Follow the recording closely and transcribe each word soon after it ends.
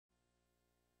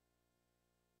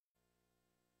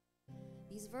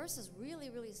these verses really,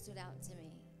 really stood out to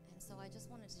me. And so I just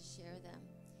wanted to share them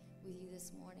with you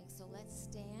this morning. So let's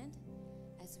stand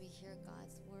as we hear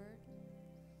God's word.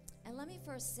 And let me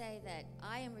first say that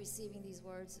I am receiving these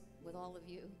words with all of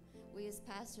you. We as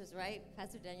pastors, right?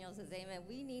 Pastor Daniel says amen.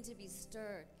 We need to be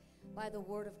stirred by the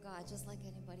word of God just like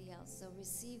anybody else. So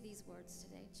receive these words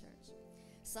today, church.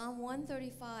 Psalm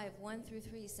 135, 1 through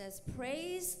 3 says,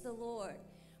 praise the Lord.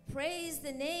 Praise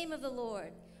the name of the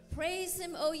Lord. Praise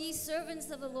him, O ye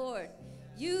servants of the Lord.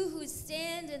 You who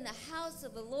stand in the house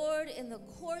of the Lord, in the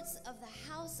courts of the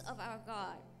house of our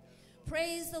God.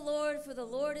 Praise the Lord, for the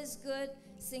Lord is good.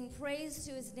 Sing praise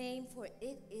to his name, for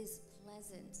it is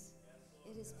pleasant.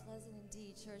 It is pleasant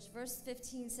indeed, church. Verse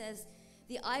 15 says,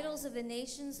 the idols of the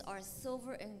nations are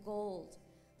silver and gold,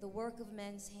 the work of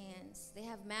men's hands. They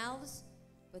have mouths,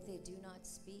 but they do not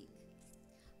speak.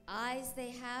 Eyes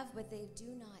they have, but they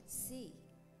do not see.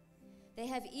 They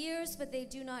have ears, but they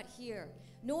do not hear,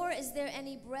 nor is there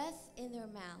any breath in their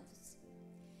mouths.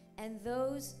 And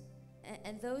those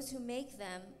who make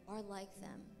them are like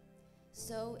them.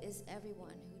 So is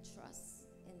everyone who trusts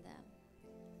in them.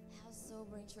 How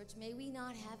sobering, church. May we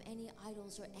not have any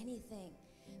idols or anything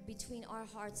between our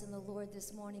hearts and the Lord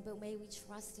this morning, but may we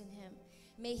trust in him.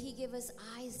 May he give us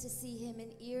eyes to see him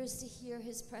and ears to hear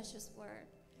his precious word.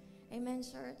 Amen,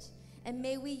 church. And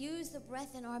may we use the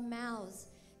breath in our mouths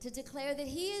to declare that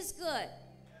he is good,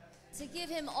 to give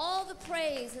him all the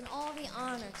praise and all the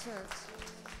honor, church.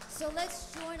 So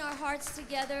let's join our hearts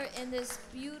together in this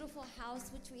beautiful house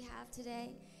which we have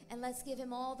today, and let's give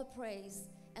him all the praise,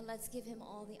 and let's give him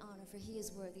all the honor, for he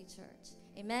is worthy, church.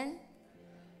 Amen?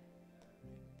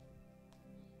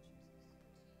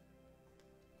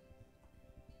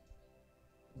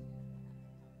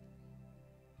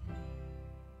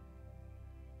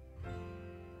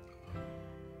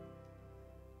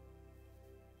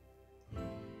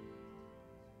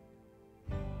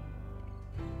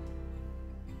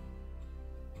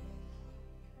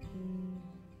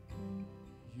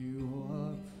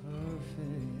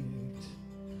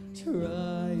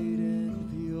 Tried and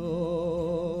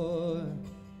pure,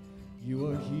 you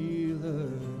are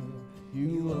healer,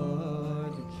 you are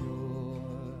the cure,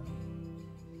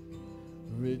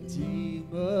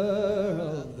 redeemer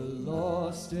of the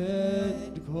lost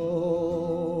and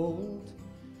cold.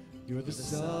 You're the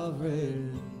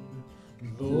sovereign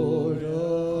Lord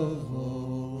of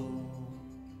all.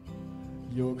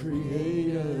 You're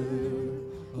creator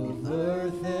of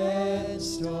earth and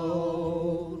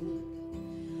stone.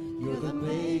 You're the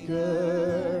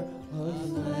maker of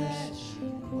flesh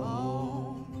and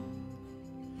bone.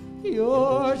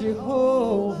 You're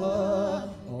Jehovah,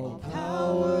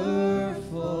 all-powerful.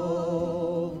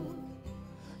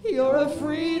 You're a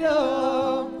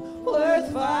freedom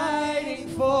worth fighting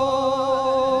for.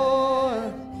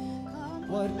 Come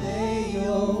what may,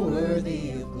 you're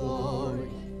worthy of glory.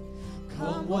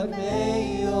 Come what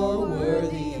may, you're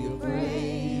worthy of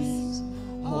praise.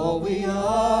 All we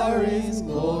are is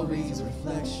glory's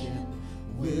reflection.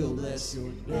 We'll bless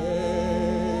your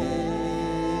name.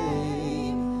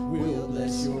 We'll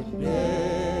bless your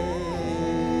name.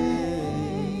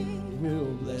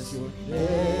 We'll bless your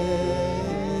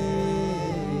name.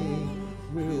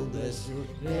 We'll bless your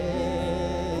name.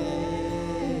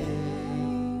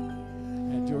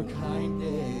 And your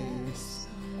kindness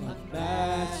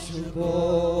unmatchable.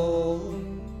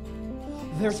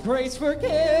 There's grace for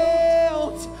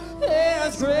guilt,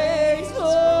 there's grace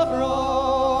for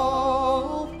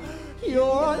all. You're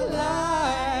a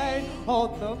light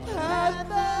on the path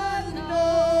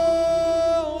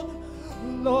unknown.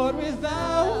 Lord,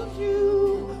 without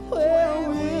you, where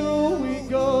will we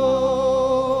go?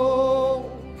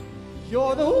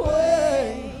 You're the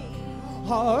way,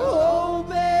 our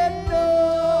open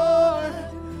door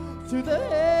to the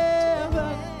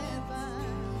heaven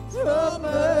from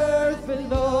earth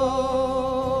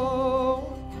below.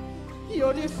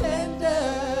 Your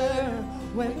defender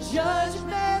when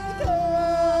judgment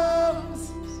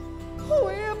comes.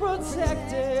 We're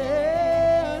protected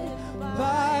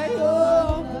by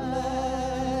your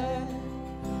blood.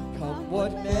 Come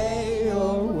what may,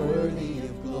 you're worthy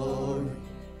of glory.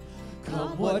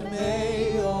 Come what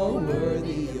may, you're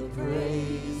worthy of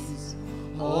praise.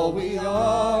 All we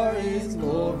are is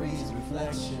glory's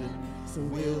reflection. So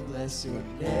we'll bless your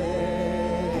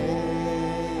name.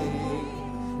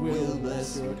 We'll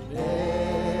bless your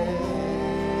name.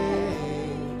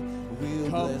 We'll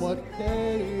come what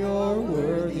may, you're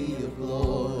worthy of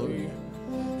glory.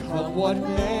 Come what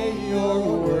may,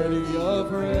 you're worthy of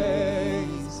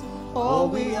praise. All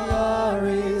we are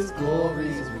is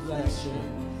glory's reflection.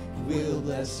 We'll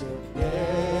bless your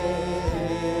name.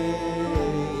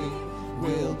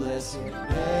 bless your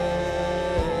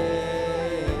name.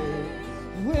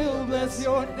 We'll bless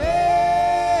your name.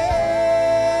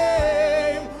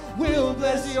 We'll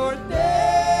bless your name.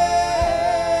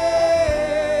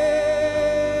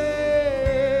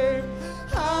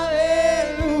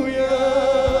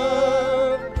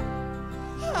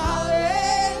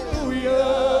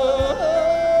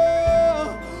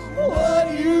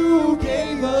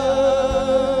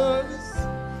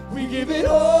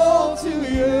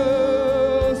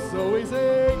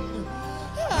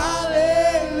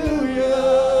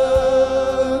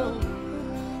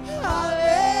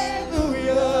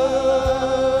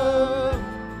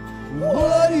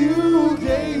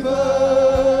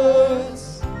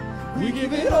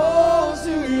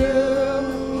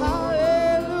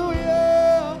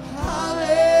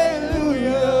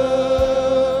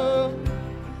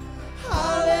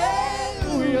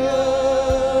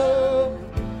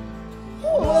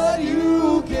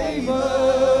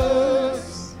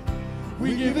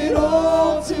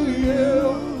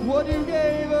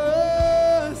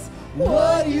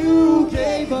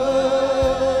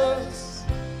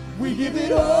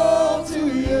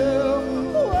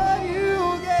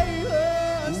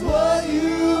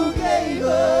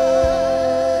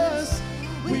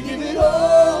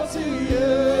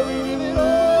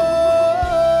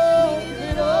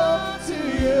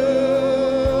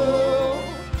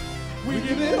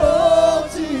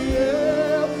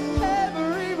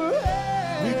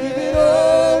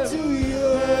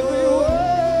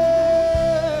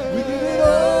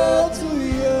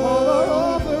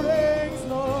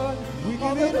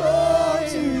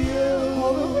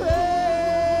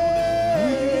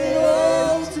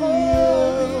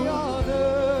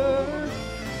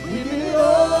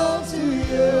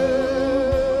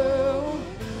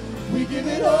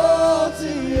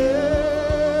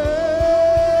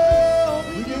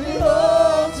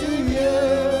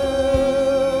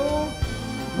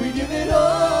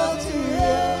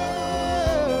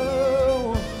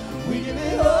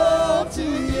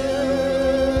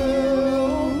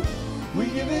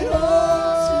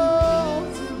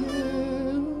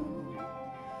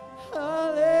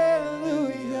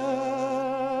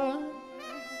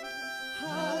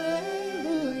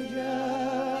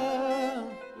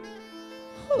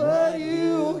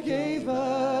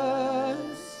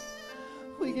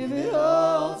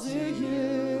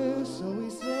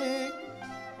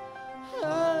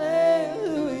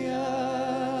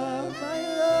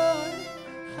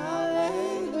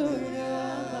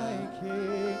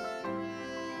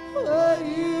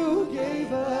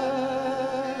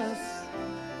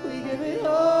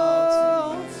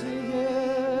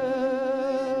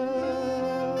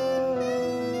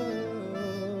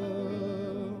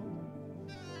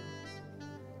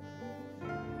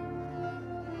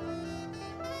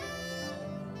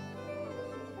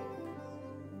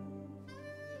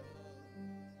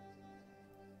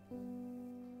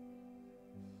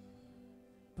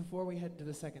 Before we head into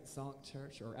the second song,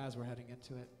 church, or as we're heading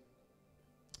into it,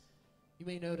 you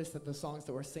may notice that the songs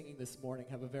that we're singing this morning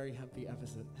have a very heavy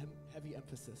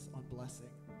emphasis on blessing.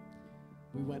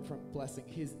 We went from blessing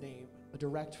his name, a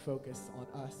direct focus on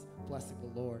us blessing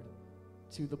the Lord,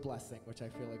 to the blessing, which I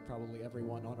feel like probably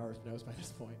everyone on earth knows by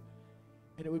this point.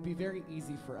 And it would be very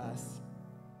easy for us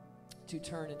to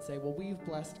turn and say, well, we've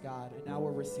blessed God, and now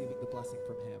we're receiving the blessing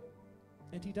from him.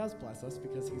 And he does bless us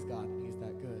because he's God and he's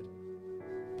that good.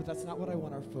 But that's not what I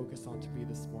want our focus on to be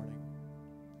this morning.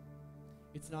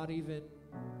 It's not even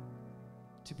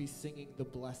to be singing the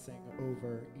blessing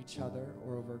over each other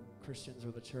or over Christians or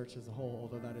the church as a whole,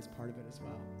 although that is part of it as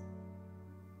well.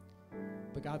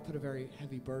 But God put a very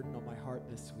heavy burden on my heart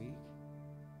this week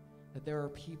that there are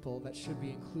people that should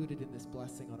be included in this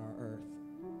blessing on our earth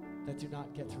that do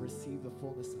not get to receive the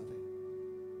fullness of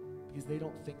it because they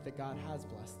don't think that God has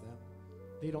blessed them.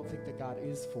 They don't think that God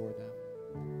is for them.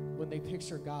 When they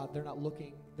picture God, they're not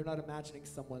imagining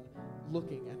someone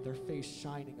looking and their face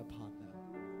shining upon them.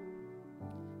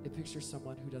 They picture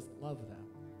someone who doesn't love them,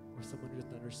 or someone who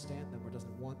doesn't understand them, or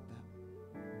doesn't want them.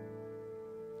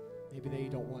 Maybe they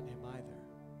don't want him either.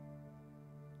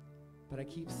 But I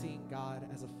keep seeing God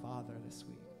as a father this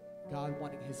week. God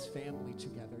wanting his family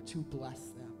together to bless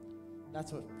them.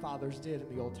 That's what fathers did in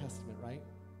the Old Testament, right?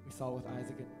 We saw with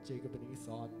Isaac and Jacob and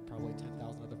Esau and probably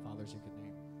 10,000 other fathers you could name.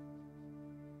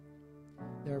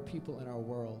 There are people in our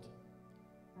world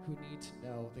who need to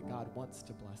know that God wants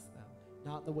to bless them.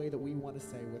 Not in the way that we want to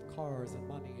say with cars and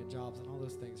money and jobs and all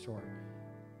those things, sure.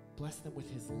 Bless them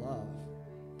with his love.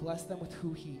 Bless them with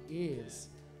who he is.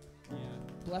 Yeah.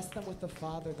 Bless them with the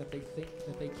father that they think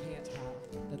that they can't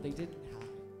have, that they didn't have.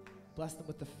 Bless them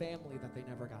with the family that they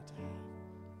never got to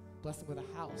have. Bless them with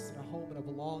a house and a home and a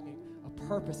belonging, a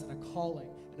purpose and a calling,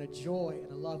 and a joy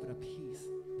and a love and a peace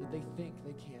that they think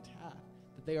they can't have,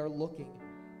 that they are looking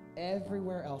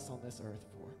everywhere else on this earth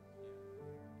for.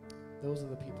 Those are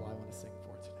the people I want to sing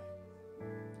for today.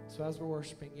 So as we're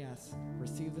worshiping, yes,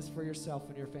 receive this for yourself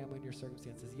and your family and your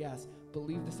circumstances. Yes,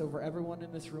 believe this over everyone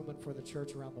in this room and for the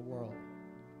church around the world.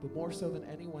 But more so than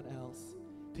anyone else,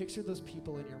 picture those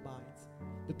people in your minds.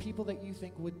 The people that you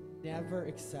think would never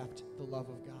accept the love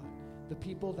of God. The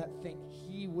people that think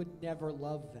he would never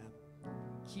love them.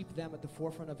 Keep them at the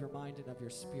forefront of your mind and of your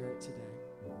spirit today.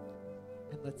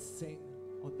 And let's sing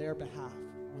on their behalf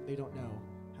when they don't know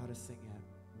how to sing yet.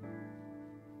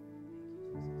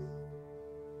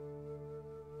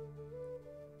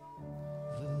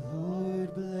 The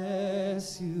Lord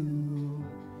bless you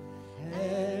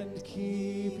and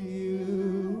keep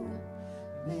you.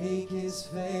 Make his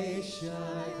face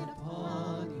shine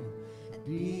upon you and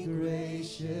be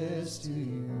gracious to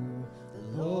you. The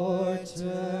Lord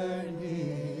turn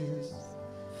his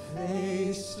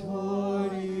face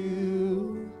toward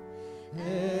you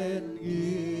and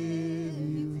give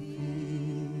you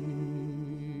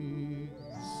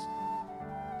peace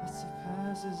that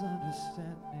surpasses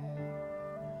understanding.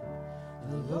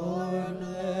 The Lord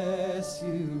bless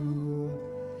you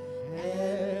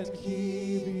and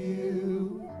keep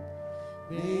you.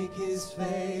 Make his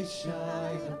face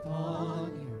shine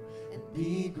upon you and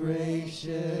be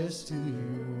gracious to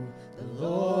you. The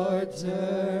Lord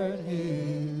turn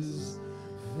his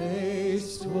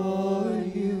face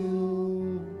toward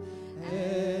you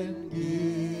and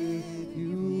give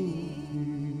you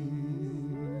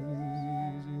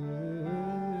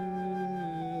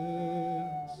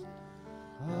peace.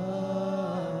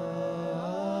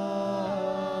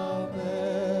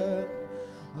 Amen.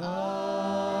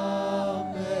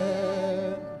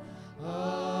 Amen.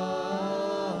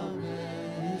 Amen.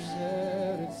 You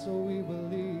said it, so we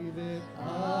believe it.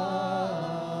 Amen.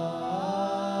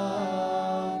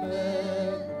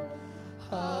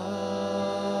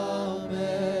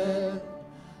 Amen.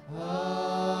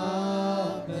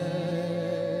 Amen.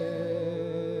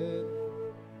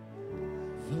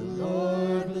 The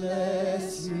Lord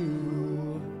bless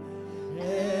you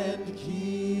and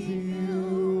keep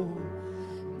you.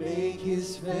 Make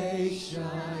his face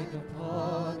shine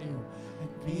upon you and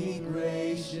be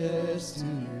gracious to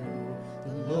you.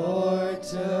 The Lord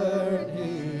turn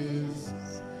his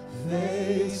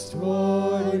face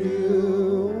toward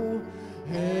you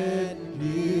and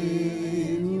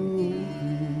give you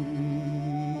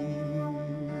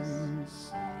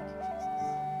peace.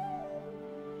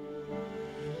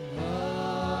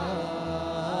 Amen.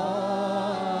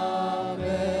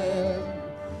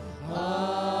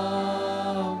 Amen.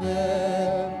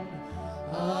 Amen.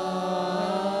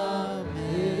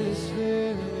 It is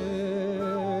finished.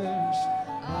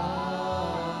 Amen.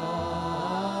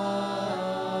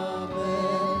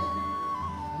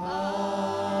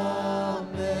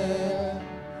 Amen.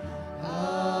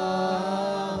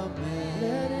 Amen.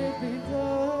 Let it be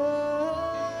done.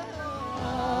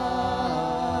 Amen.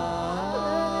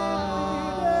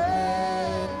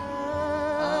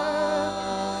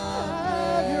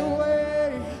 Have your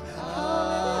way.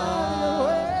 Have your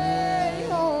way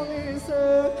on this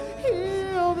earth.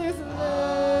 Heal this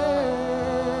land.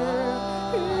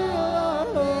 Heal our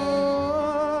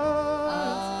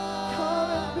hearts. Come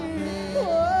and be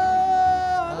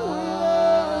one with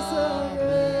us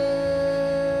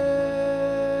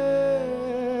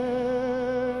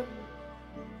again.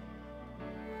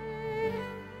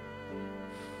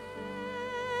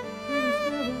 He's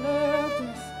never left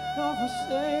us nor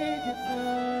forsaken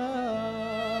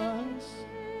us.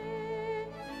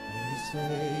 May his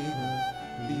favor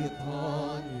be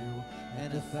upon you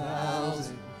and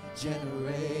 1,000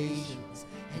 generations,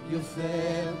 and your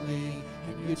family,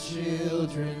 and your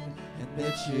children, and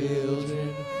their children,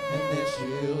 and their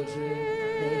children.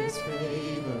 May his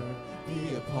favor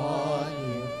be upon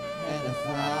you and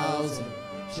 1,000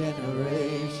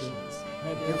 generations,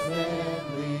 and your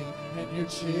family, and your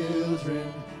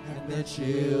children, and their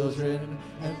children,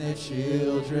 and their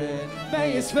children.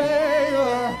 May his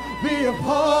favor be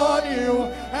upon you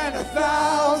and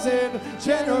 1,000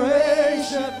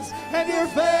 generations, and your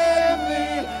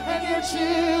family, and your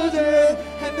children,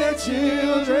 and their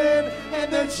children,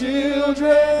 and their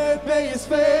children. May his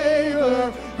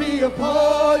favor be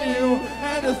upon you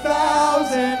and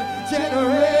 1,000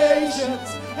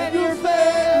 generations, and your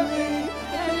family,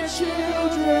 and your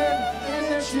children, and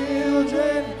their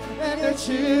children, and their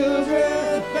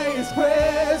children. May his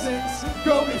presence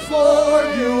go before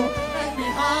you and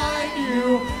behind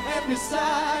you and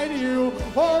beside you,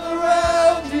 all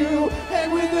around you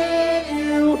and within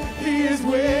you.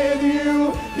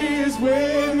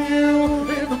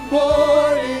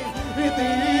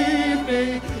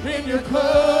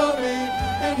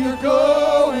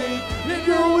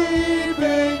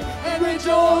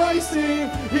 mercy.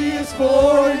 He is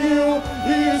for you.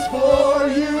 He is for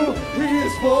you. He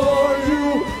is for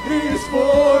you. He is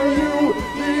for you.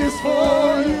 He is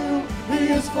for you. He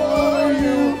is for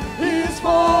you. He is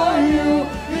for you.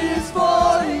 He is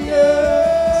for you.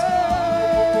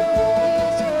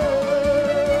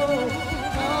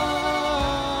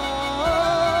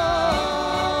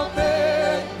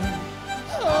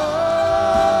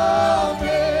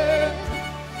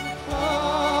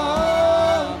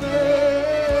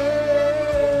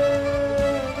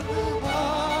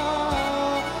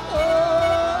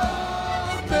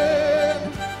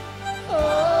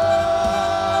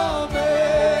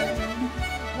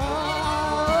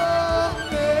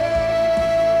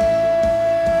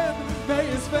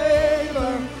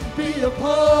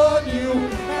 Upon you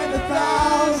and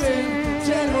 1,000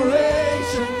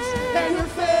 generations, and your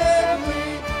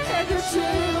family, and your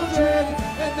children,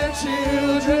 and their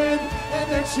children,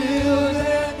 and their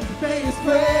children. May His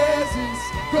presence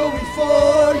go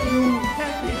before you,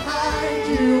 and behind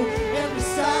you, and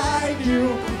beside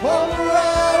you, all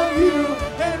around you,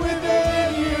 and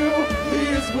within you. He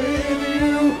is with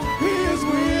you. He is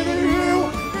with you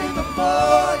in the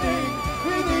morning,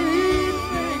 in the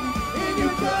evening, in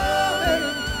your coming,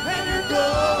 and your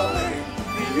going,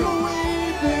 in your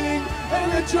weeping and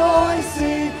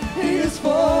rejoicing. He is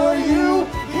for you.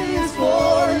 He is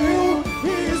for you.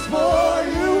 He is for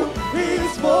you. He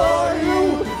is for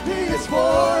you. He is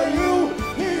for you.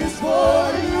 He is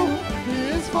for you. He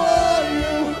is for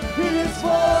you. He is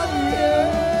for you.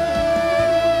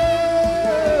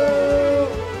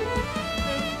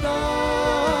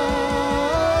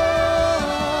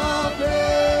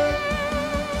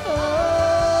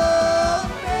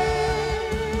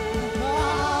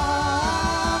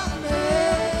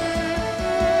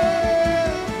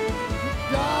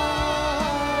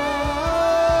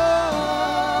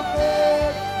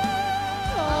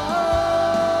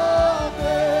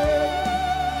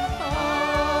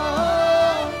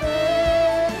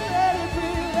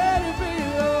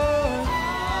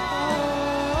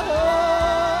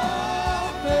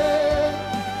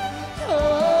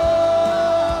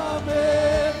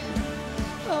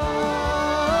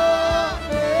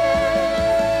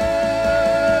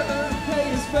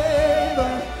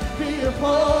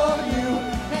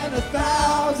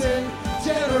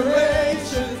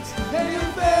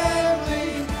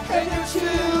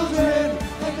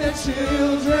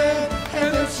 Children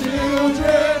and their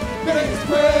children, may His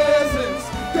presence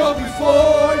go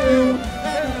before you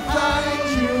and behind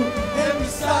you and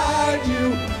beside you,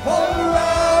 all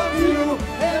around you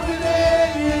and within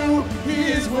you. He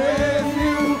is with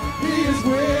you. He is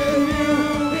with you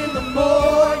in the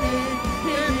morning,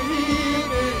 in the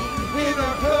evening, in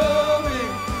our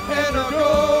coming and our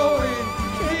going,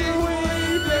 in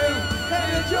weeping and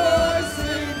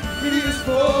rejoicing. He is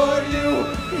for you.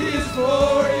 He is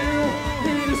for you.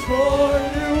 He is for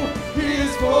you. He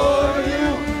is for you.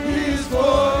 He is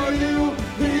for you.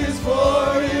 He is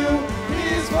for you. He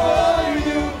is for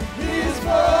you. He is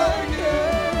for you.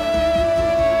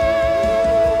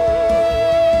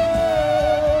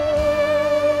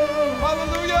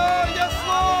 Hallelujah. Yes,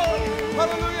 Lord.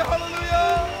 Hallelujah.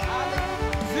 Hallelujah.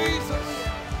 Jesus.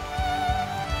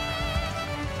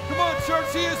 Come on,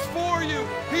 church. He is for you.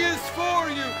 He is for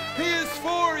you. He is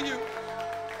for you.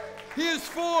 He is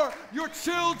for your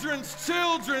children's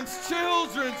children's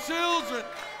children.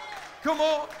 Come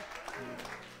on.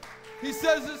 He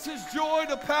says it's His joy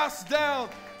to pass down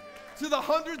to the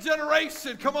 100th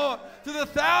generation. Come on. To the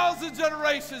 1,000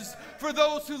 generations for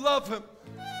those who love Him.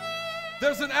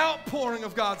 There's an outpouring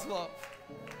of God's love.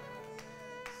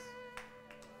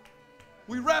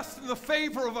 We rest in the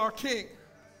favor of our King.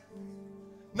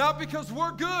 Not because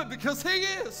we're good, because He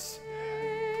is.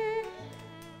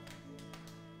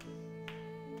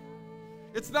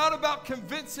 It's not about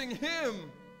convincing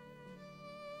Him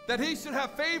that He should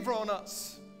have favor on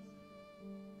us.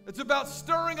 It's about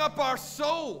stirring up our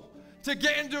soul to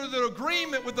get into the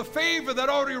agreement with the favor that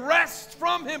already rests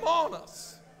from Him on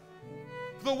us.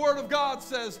 The Word of God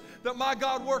says that my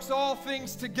God works all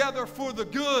things together for the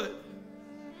good.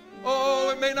 Oh,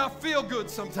 it may not feel good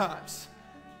sometimes.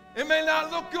 It may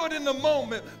not look good in the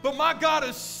moment, but my God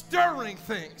is stirring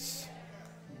things.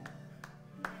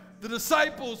 The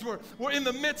disciples were in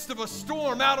the midst of a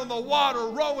storm out on the water,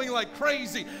 rowing like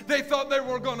crazy. They thought they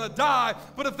were going to die,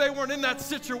 but if they weren't in that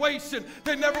situation,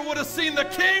 they never would have seen the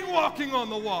King walking on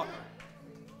the water.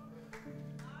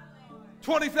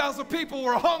 20,000 people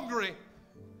were hungry.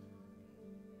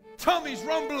 Tummies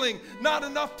rumbling, not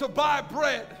enough to buy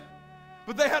bread.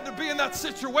 But they had to be in that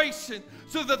situation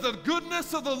so that the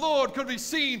goodness of the Lord could be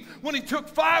seen when He took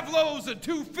 5 loaves and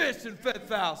 2 fish and fed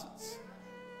thousands.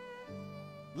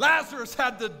 Lazarus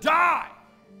had to die.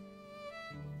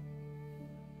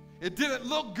 It didn't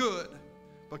look good,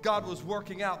 but God was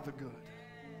working out the good.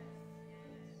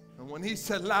 And when he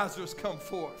said, Lazarus, come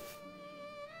forth,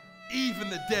 even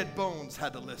the dead bones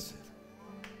had to listen.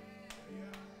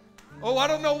 Oh, I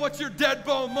don't know what your dead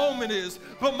bone moment is,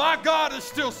 but my God is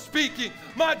still speaking.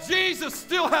 My Jesus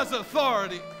still has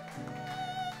authority.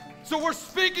 So we're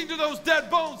speaking to those dead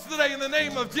bones today in the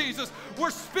name of Jesus. We're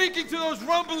speaking to those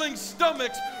rumbling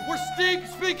stomachs. We're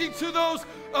speaking to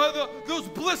those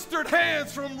blistered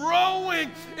hands from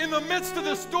rowing in the midst of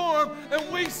the storm.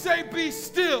 And we say, be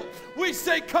still. We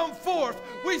say, come forth.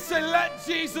 We say, let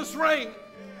Jesus reign.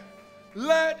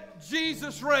 Let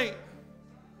Jesus reign.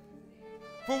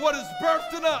 For what is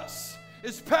birthed in us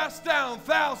is passed down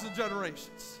 1,000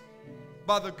 generations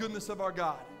by the goodness of our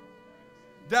God.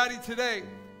 Daddy, today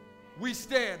we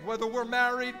stand, whether we're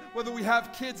married, whether we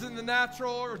have kids in the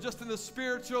natural or just in the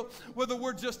spiritual, whether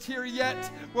we're just here yet,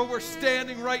 where we're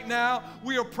standing right now,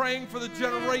 we are praying for the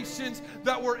generations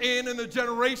that we're in and the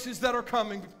generations that are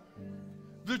coming,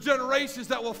 the generations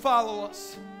that will follow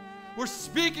us. We're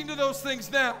speaking to those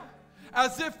things now,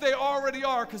 as if they already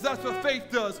are, because that's what faith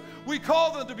does. We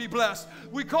call them to be blessed.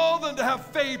 We call them to have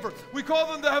favor. We call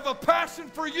them to have a passion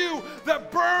for you that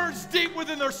burns deep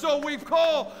within their soul. We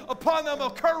call upon them a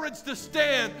courage to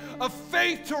stand, a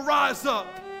faith to rise up,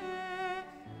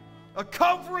 a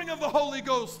covering of the Holy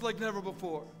Ghost like never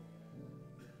before.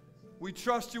 We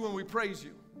trust you and we praise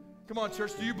you. Come on,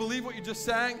 church, do you believe what you just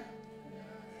sang?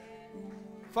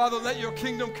 Father, let your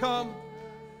kingdom come.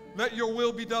 Let your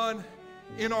will be done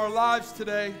in our lives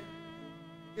today,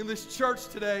 in this church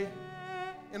today,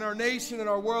 in our nation, in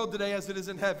our world today as it is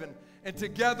in heaven. And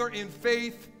together in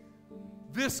faith,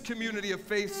 this community of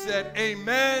faith said,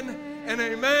 amen and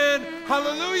amen.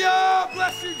 Hallelujah.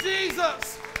 Bless you,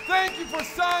 Jesus. Thank you for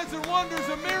signs and wonders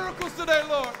and miracles today,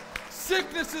 Lord.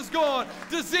 Sickness is gone.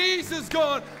 Disease is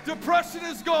gone. Depression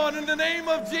is gone in the name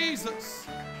of Jesus.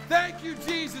 Thank you,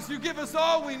 Jesus. You give us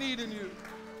all we need in you.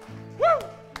 Woo!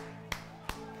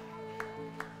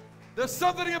 There's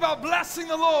something about blessing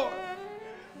the Lord.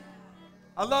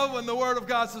 I love when the Word of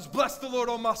God says, bless the Lord,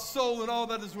 O my soul, and all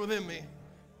that is within me.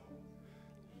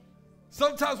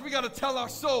 Sometimes we got to tell our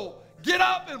soul, get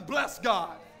up and bless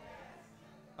God.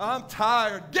 I'm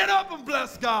tired. Get up and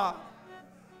bless God.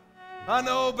 I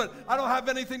know, but I don't have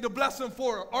anything to bless him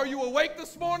for. Are you awake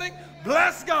this morning?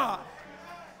 Bless God.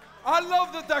 I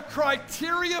love that the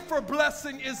criteria for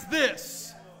blessing is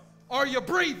this. Are you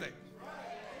breathing?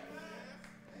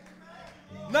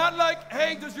 Not like,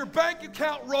 hey, does your bank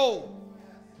account roll?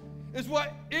 It's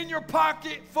what in your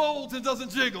pocket folds and doesn't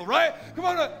jiggle, right? Come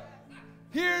on.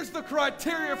 Here's the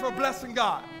criteria for blessing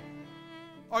God.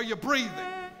 Are you breathing?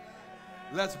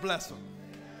 Let's bless him.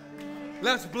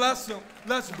 Let's bless him.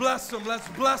 Let's bless him. Let's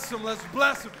bless him. Let's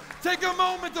bless him. Take a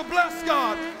moment to bless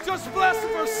God. Just bless him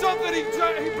for something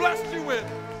he blessed you with.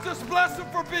 Just bless him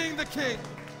for being the King.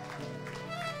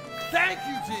 Thank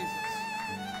you, Jesus.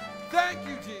 Thank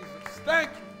you, Jesus.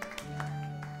 Thank you.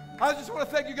 I just want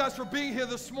to thank you guys for being here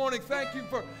this morning. Thank you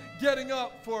for getting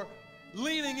up, for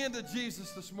leaning into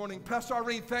Jesus this morning. Pastor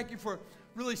Irene, thank you for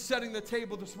really setting the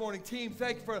table this morning. Team,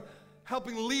 thank you for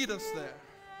helping lead us there.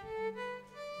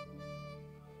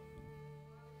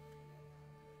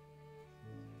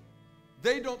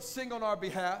 They don't sing on our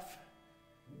behalf.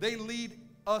 They lead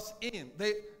us in.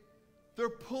 They're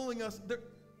pulling us.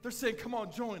 They're saying, come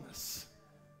on, join us.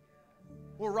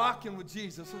 We're rocking with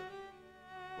Jesus.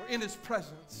 We're in his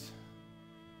presence.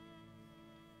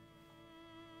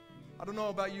 I don't know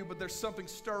about you, but there's something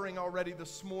stirring already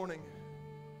this morning.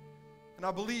 And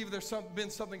I believe there's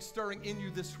been something stirring in you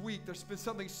this week. There's been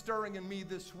something stirring in me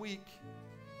this week.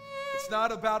 It's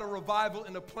not about a revival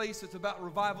in a place. It's about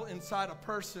revival inside a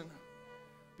person.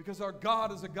 Because our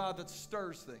God is a God that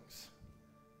stirs things.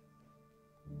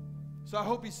 So I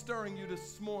hope he's stirring you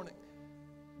this morning.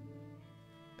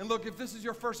 And look, if this is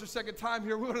your first or second time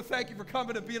here, we want to thank you for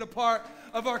coming and being a part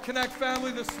of our Connect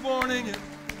family this morning. And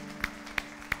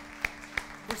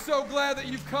we're so glad that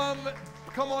you've come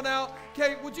on out.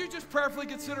 Okay, would you just prayerfully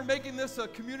consider making this a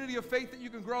community of faith that you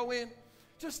can grow in?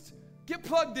 Just get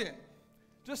plugged in.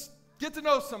 Just get to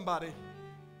know somebody.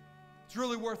 It's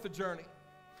really worth the journey.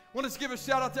 I want to give a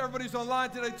shout out to everybody who's online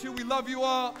today too. We love you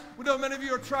all. We know many of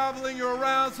you are traveling, you're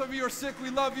around, some of you are sick. We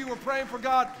love you. We're praying for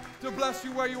God to bless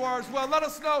you where you are as well. Let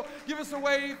us know. Give us a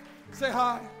wave. Say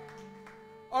hi.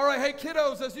 All right, hey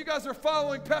kiddos, as you guys are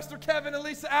following Pastor Kevin and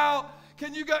Lisa out,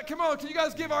 can you guys give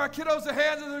our kiddos a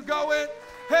hand as they're going?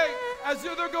 Hey, as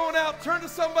they're going out, turn to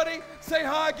somebody, say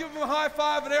hi, give them a high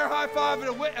five, an air high five, and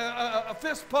a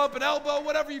fist pump, an elbow,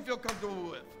 whatever you feel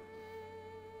comfortable with.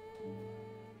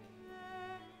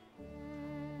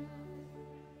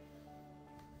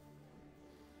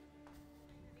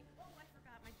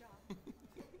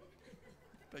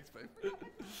 babe.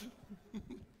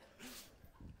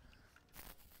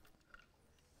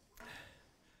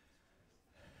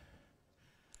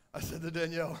 I said to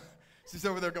Danielle, she's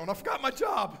over there going, I forgot my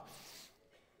job.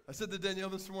 I said to Danielle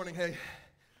this morning, hey,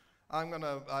 I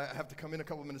have to come in a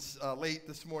couple minutes late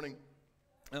this morning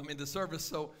into service,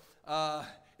 so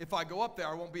if I go up there,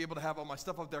 I won't be able to have all my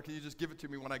stuff up there. Can you just give it to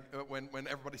me when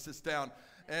everybody sits down?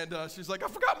 And she's like, I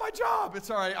forgot my job. It's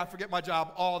all right, I forget my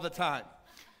job all the time.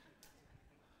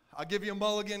 I'll give you a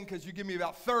mulligan because you give me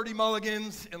about 30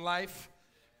 mulligans in life.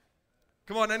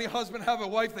 Come on, any husband have a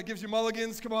wife that gives you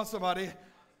mulligans? Come on, somebody.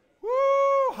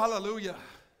 Woo, hallelujah.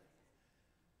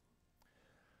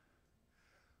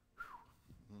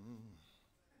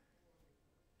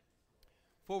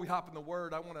 Before we hop in the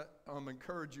Word, I want to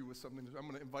encourage you with something. I'm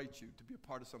going to invite you to be a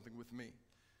part of something with me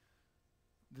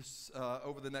this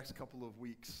over the next couple of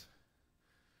weeks.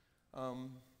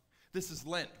 This is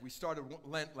Lent. We started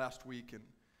Lent last week,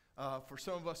 and for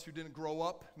some of us who didn't grow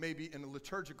up, maybe in a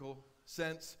liturgical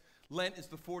sense, Lent is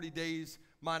the 40 days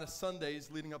minus Sundays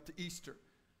leading up to Easter.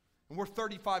 And we're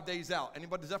 35 days out.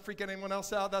 Does that freak anyone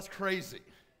else out? That's crazy.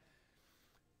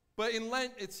 But in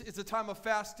Lent, it's a time of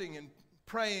fasting and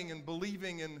praying and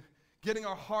believing and getting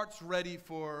our hearts ready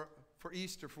for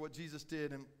Easter, for what Jesus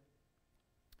did. And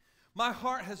my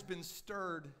heart has been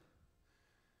stirred,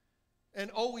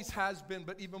 and always has been,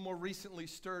 but even more recently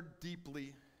stirred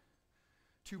deeply,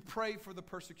 to pray for the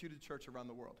persecuted church around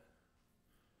the world.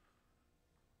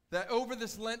 That over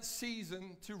this Lent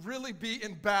season, to really be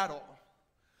in battle.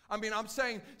 I'm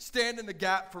saying stand in the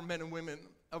gap for men and women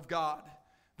of God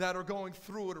that are going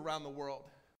through it around the world.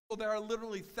 There are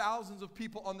literally thousands of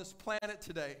people on this planet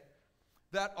today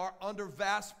that are under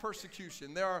vast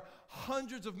persecution. There are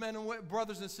hundreds of men and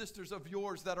brothers and sisters of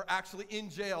yours that are actually in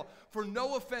jail for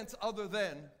no offense other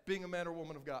than being a man or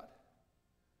woman of God.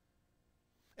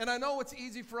 And I know it's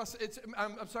easy for us,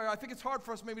 I think it's hard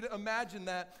for us maybe to imagine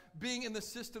that being in the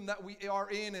system that we are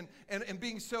in and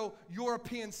being so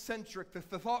European-centric,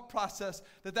 the thought process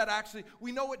that actually,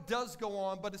 we know it does go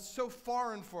on, but it's so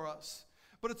foreign for us.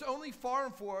 But it's only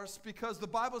foreign for us because the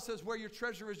Bible says where your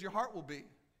treasure is, your heart will be.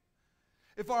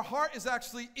 If our heart is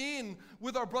actually in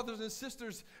with our brothers and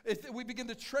sisters, if we begin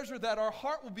to treasure that, our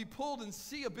heart will be pulled and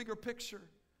see a bigger picture.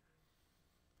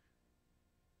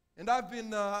 And I've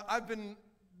been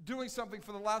doing something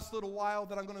for the last little while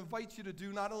that I'm going to invite you to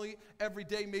do, not only every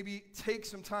day, maybe take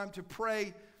some time to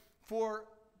pray for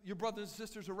your brothers and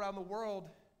sisters around the world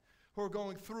who are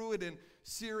going through it in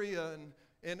Syria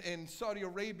and Saudi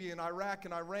Arabia and Iraq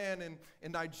and Iran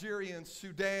and Nigeria and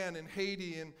Sudan and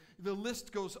Haiti, and the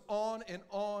list goes on and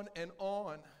on and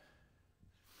on.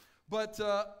 But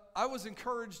I was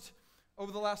encouraged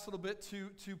over the last little bit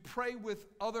to pray with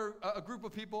a group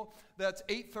of people that's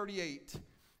 838.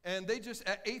 And they just,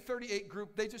 at 838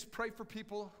 group, they just pray for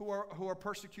people who are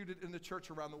persecuted in the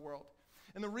church around the world.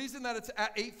 And the reason that it's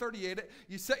at 838,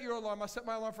 you set your alarm. I set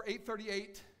my alarm for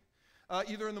 838,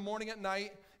 either in the morning at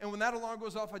night. And when that alarm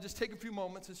goes off, I just take a few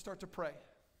moments and start to pray.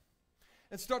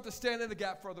 And start to stand in the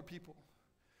gap for other people.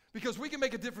 Because we can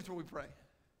make a difference when we pray.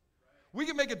 We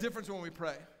can make a difference when we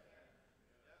pray.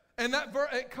 And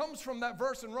it comes from that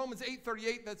verse in Romans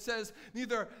 8:38 that says,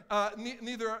 neither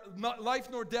life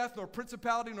nor death, nor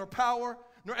principality, nor power,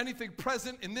 nor anything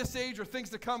present in this age or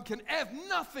things to come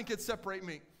nothing can separate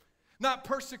me. Not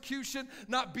persecution,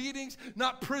 not beatings,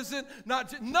 not prison,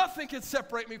 nothing can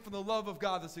separate me from the love of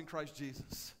God that's in Christ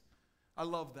Jesus. I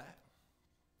love that.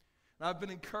 And I've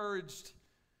been encouraged.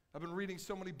 I've been reading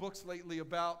so many books lately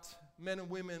about men and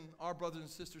women, our brothers and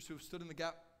sisters who have stood in the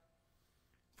gap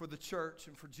for the church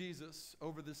and for Jesus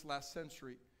over this last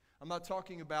century. I'm not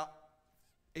talking about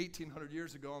 1,800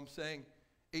 years ago. I'm saying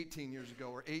 18 years ago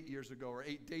or 8 years ago or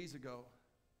 8 days ago.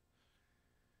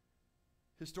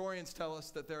 Historians tell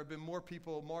us that there have been more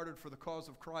people martyred for the cause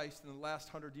of Christ in the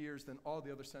last 100 years than all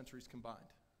the other centuries combined.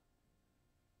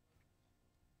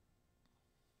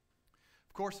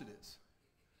 Of course it is.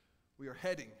 We are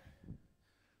heading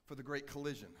for the great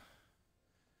collision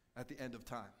at the end of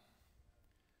time.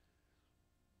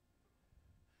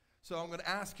 So I'm going to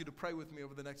ask you to pray with me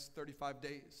over the next 35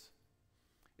 days.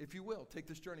 If you will, take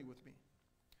this journey with me.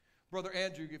 Brother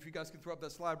Andrew, if you guys can throw up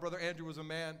that slide. Brother Andrew was a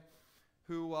man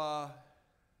who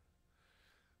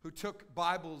took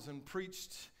Bibles and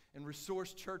preached and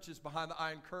resourced churches behind the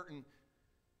Iron Curtain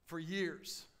for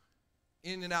years,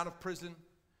 in and out of prison.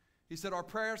 He said, our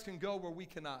prayers can go where we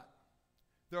cannot.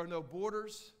 There are no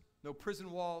borders, no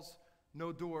prison walls,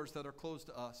 no doors that are closed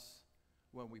to us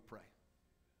when we pray.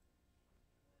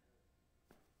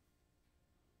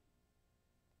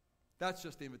 That's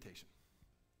just the invitation.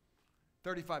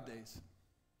 35 days.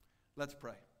 Let's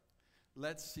pray.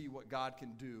 let's see what God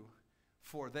can do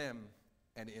for them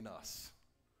and in us.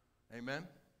 Amen?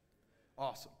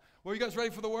 Awesome. Well, you guys ready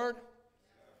for the word?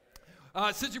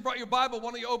 Since you brought your Bible,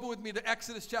 why don't you open with me to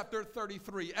Exodus chapter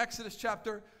 33. Exodus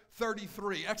chapter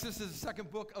 33. Exodus is the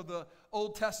second book of the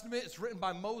Old Testament. It's written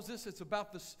by Moses. It's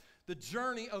about the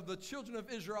journey of the children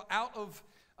of Israel out of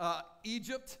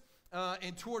Egypt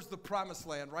and towards the promised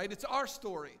land, right? It's our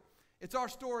story. It's our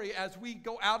story as we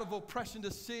go out of oppression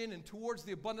to sin and towards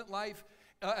the abundant life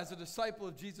as a disciple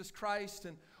of Jesus Christ.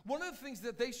 And one of the things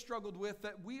that they struggled with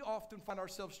that we often find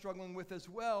ourselves struggling with as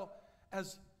well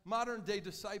as modern day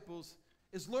disciples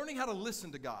is learning how to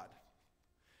listen to God.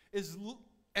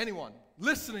 Anyone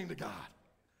listening to God,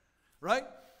 right?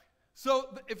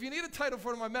 So if you need a title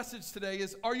for my message today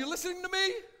is, are you listening to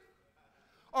me?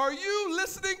 Are you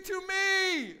listening to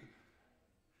me?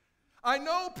 I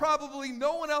know probably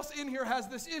no one else in here has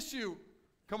this issue.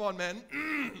 Come on, men.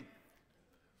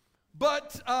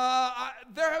 But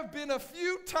there have been a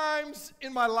few times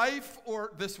in my life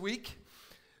or this week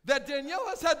that Danielle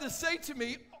has had to say to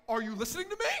me, are you listening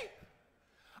to me?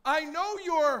 I know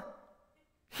you're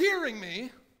hearing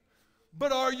me,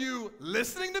 but are you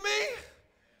listening to me?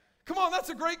 Come on, that's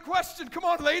a great question. Come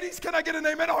on, ladies, can I get an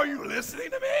amen? Are you listening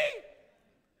to me?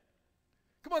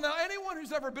 Come on, now, anyone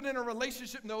who's ever been in a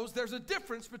relationship knows there's a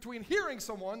difference between hearing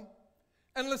someone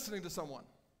and listening to someone.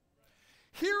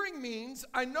 Hearing means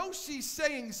I know she's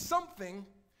saying something,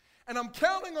 and I'm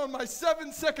counting on my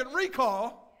 7-second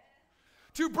recall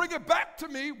to bring it back to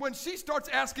me when she starts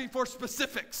asking for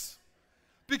specifics,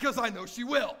 because I know she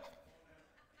will.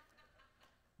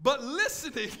 But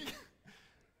listening,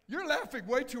 you're laughing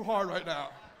way too hard right now.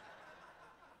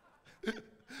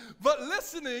 But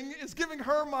listening is giving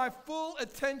her my full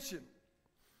attention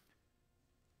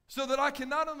so that I can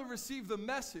not only receive the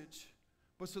message,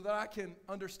 but so that I can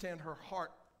understand her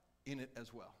heart in it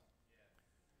as well.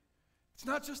 It's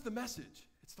not just the message,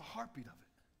 it's the heartbeat of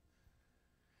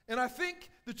it. And I think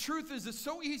the truth is it's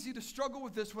so easy to struggle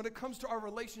with this when it comes to our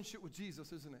relationship with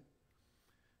Jesus, isn't it?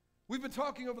 We've been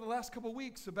talking over the last couple of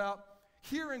weeks about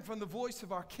hearing from the voice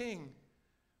of our King,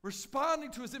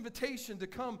 responding to his invitation to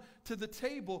come to the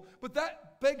table. But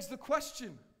that begs the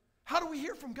question, how do we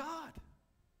hear from God?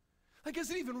 Like, is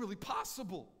it even really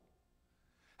possible?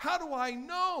 How do I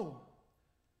know?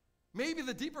 Maybe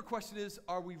the deeper question is,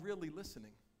 are we really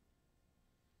listening?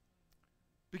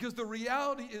 Because the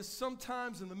reality is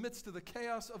sometimes in the midst of the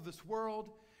chaos of this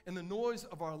world and the noise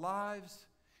of our lives,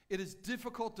 it is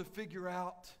difficult to figure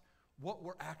out what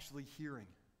we're actually hearing.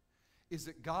 Is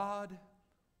it God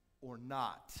or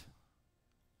not?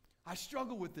 I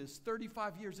struggle with this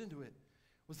 35 years into it.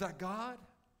 Was that God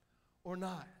or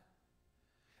not?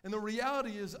 And the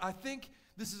reality is, I think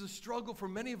this is a struggle for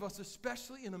many of us,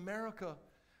 especially in America,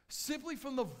 simply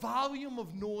from the volume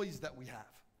of noise that we have.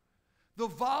 The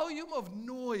volume of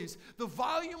noise, the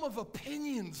volume of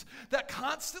opinions that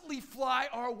constantly fly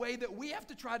our way that we have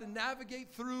to try to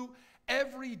navigate through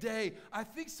every day. I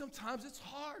think sometimes it's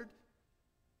hard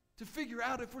to figure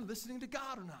out if we're listening to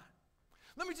God or not.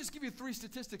 Let me just give you 3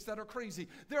 statistics that are crazy.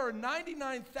 There are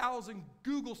 99,000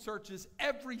 Google searches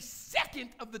every second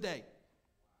of the day.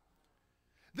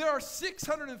 There are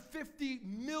 650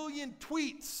 million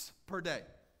tweets per day.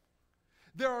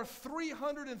 There are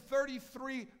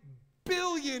 333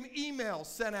 billion emails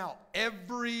sent out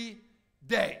every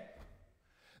day.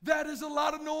 That is a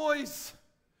lot of noise.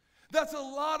 That's a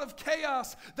lot of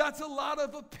chaos. That's a lot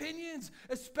of opinions,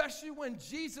 especially when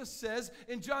Jesus says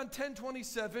in John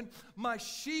 10:27, my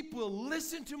sheep will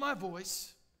listen to my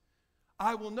voice.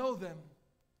 I will know them,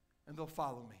 and they'll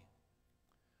follow me.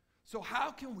 So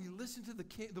how can we listen to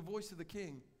the voice of the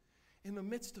King in the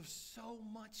midst of so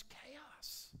much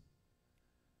chaos?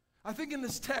 I think in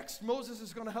this text, Moses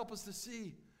is going to help us to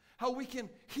see how we can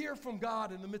hear from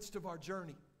God in the midst of our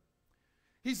journey.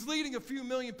 He's leading a few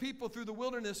million people through the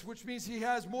wilderness, which means he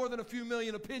has more than a few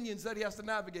million opinions that he has to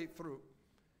navigate through.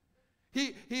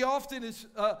 He often is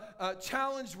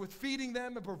challenged with feeding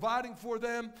them and providing for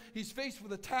them. He's faced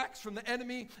with attacks from the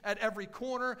enemy at every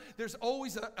corner. There's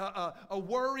always a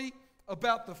worry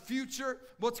about the future,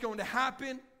 what's going to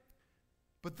happen.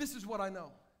 But this is what I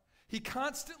know. He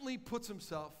constantly puts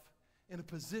himself in a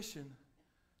position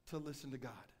to listen to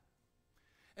God.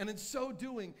 And in so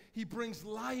doing, he brings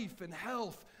life and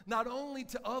health, not only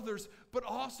to others, but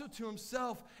also to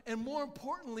himself. And more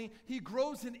importantly, he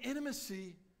grows in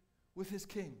intimacy with his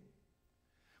King.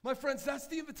 My friends, that's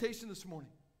the invitation this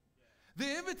morning.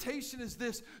 The invitation is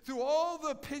this: through all the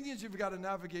opinions you've got to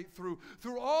navigate through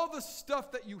all the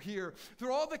stuff that you hear,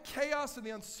 through all the chaos and the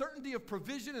uncertainty of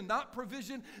provision and not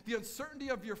provision, the uncertainty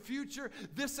of your future,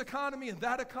 this economy and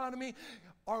that economy,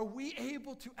 are we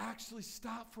able to actually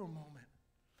stop for a moment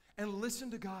and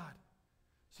listen to God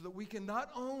so that we can not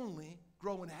only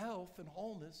grow in health and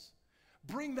wholeness,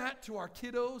 bring that to our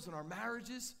kiddos and our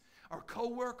marriages, our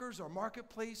coworkers, our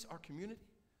marketplace, our community,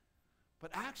 but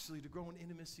actually to grow in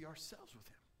intimacy ourselves with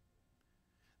Him.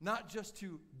 Not just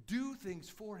to do things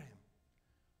for Him,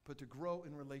 but to grow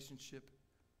in relationship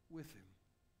with Him.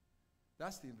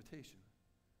 That's the invitation.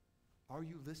 Are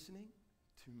you listening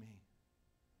to me?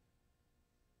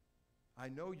 I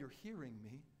know you're hearing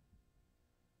me,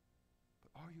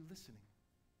 but are you listening?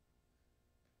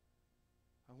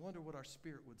 I wonder what our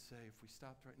spirit would say if we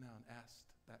stopped right now and asked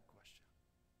that question.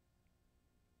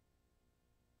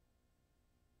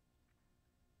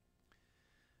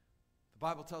 The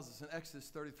Bible tells us in Exodus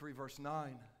 33, verse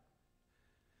 9,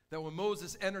 that when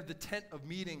Moses entered the tent of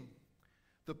meeting,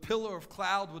 the pillar of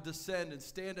cloud would descend and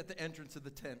stand at the entrance of the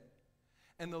tent,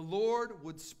 and the Lord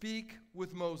would speak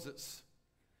with Moses.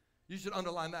 You should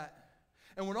underline that.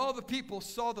 And when all the people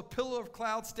saw the pillar of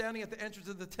cloud standing at the entrance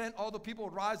of the tent, all the people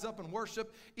would rise up and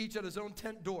worship, each at his own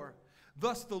tent door.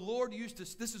 Thus the Lord used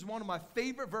to, this is one of my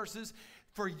favorite verses.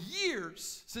 For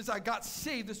years, since I got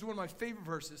saved, this is one of my favorite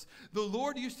verses. The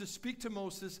Lord used to speak to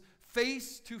Moses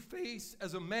face to face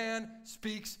as a man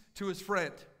speaks to his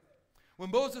friend.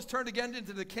 When Moses turned again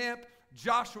into the camp,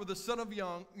 Joshua, the son of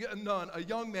Nun, a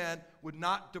young man, would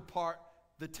not depart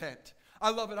the tent. I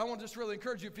love it. I want to just really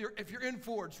encourage you. If you're in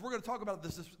Forge, we're going to talk about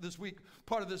this week,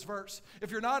 part of this verse.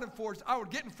 If you're not in Forge, I would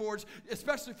get in Forge,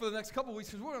 especially for the next couple of weeks,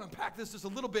 because we're going to unpack this just a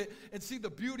little bit and see the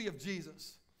beauty of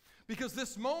Jesus. Because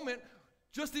this moment,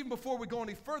 just even before we go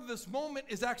any further, this moment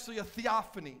is actually a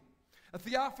theophany. A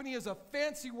theophany is a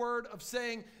fancy word of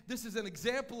saying this is an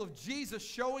example of Jesus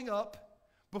showing up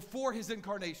before his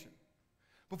incarnation.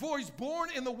 Before he's born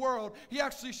in the world, he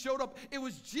actually showed up. It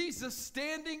was Jesus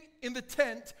standing in the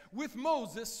tent with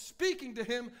Moses, speaking to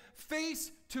him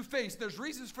face to face. There's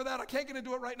reasons for that. I can't get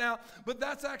into it right now, but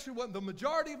that's actually what the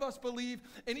majority of us believe.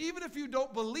 And even if you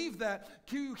don't believe that,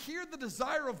 can you hear the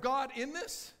desire of God in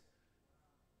this?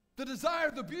 The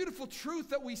desire, the beautiful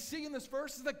truth that we see in this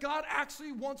verse is that God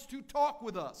actually wants to talk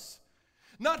with us.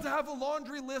 Not to have a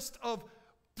laundry list of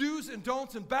do's and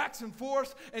don'ts and backs and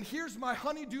forths, and here's my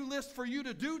honey-do list for you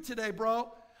to do today,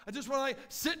 bro. I just want to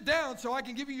sit down so I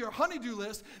can give you your honey-do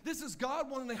list. This is God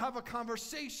wanting to have a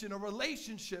conversation, a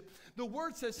relationship. The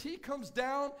word says he comes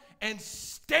down and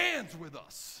stands with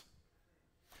us.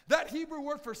 That Hebrew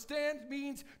word for stand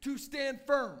means to stand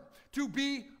firm, to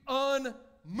be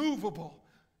unmovable.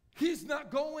 He's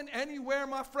not going anywhere,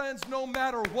 my friends, no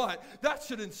matter what. That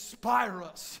should inspire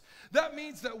us. That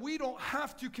means that we don't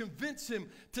have to convince him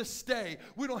to stay.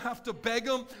 We don't have to beg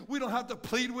him. We don't have to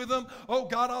plead with him. Oh,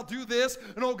 God, I'll do this,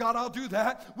 and oh, God, I'll do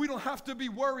that. We don't have to be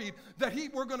worried that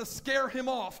we're going to scare him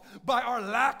off by our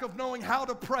lack of knowing how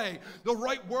to pray, the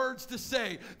right words to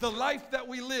say, the life that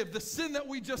we live, the sin that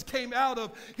we just came out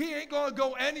of. He ain't going to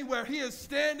go anywhere. He is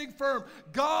standing firm.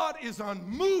 God is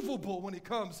unmovable when he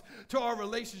comes to our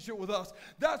relationship with us.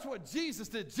 That's what Jesus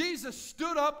did. Jesus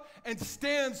stood up and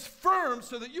stands firm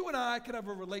so that you and I can have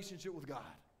a relationship with God.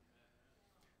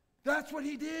 That's what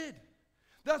he did.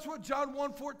 That's what John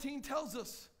 1:14 tells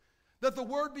us, that the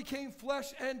Word became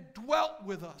flesh and dwelt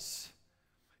with us.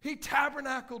 He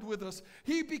tabernacled with us.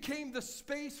 He became the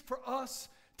space for us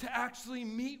to actually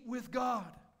meet with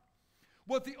God.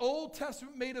 What the Old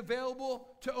Testament made available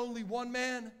to only one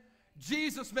man,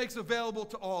 Jesus makes available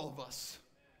to all of us.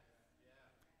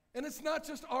 And it's not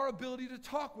just our ability to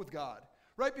talk with God,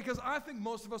 right? Because I think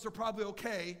most of us are probably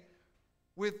okay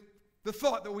with the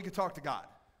thought that we could talk to God.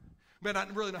 May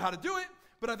not really know how to do it,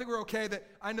 but I think we're okay that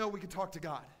I know we can talk to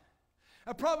God.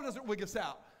 That probably doesn't wig us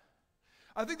out.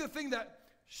 I think the thing that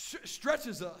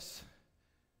stretches us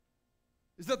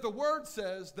is that the word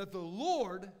says that the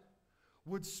Lord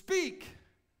would speak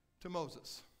to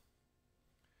Moses.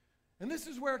 And this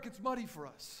is where it gets muddy for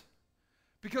us.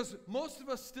 Because most of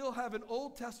us still have an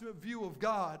Old Testament view of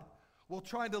God while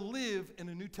trying to live in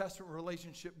a New Testament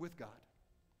relationship with God.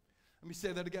 Let me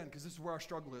say that again, because this is where our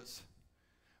struggle is.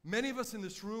 Many of us in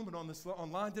this room and on this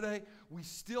online today, we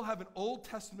still have an Old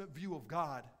Testament view of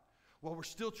God while we're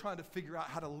still trying to figure out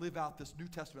how to live out this New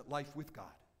Testament life with God.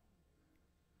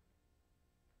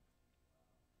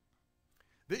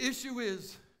 The issue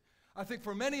is, I think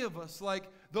for many of us, like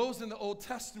those in the Old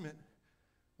Testament,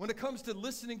 when it comes to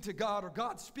listening to God or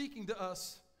God speaking to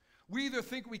us, we either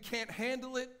think we can't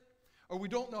handle it, or we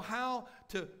don't know how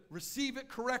to receive it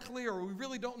correctly, or we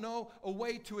really don't know a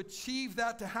way to achieve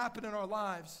that to happen in our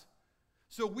lives.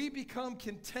 So we become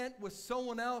content with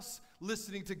someone else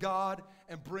listening to God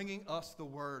and bringing us the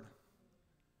word.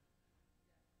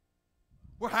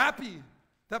 We're happy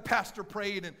that pastor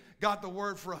prayed and got the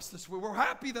word for us this week. We're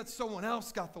happy that someone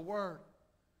else got the word.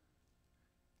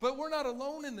 But we're not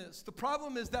alone in this. The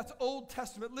problem is that's Old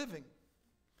Testament living.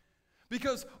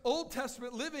 Because Old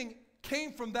Testament living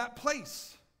came from that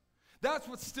place. That's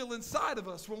what's still inside of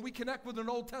us when we connect with an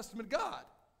Old Testament God,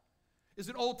 is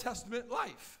an Old Testament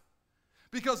life.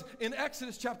 Because in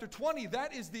Exodus chapter 20,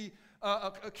 that is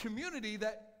a community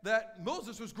that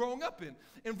Moses was growing up in.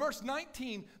 In verse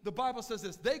 19, the Bible says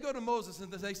this. They go to Moses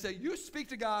and they say, you speak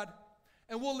to God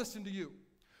and we'll listen to you.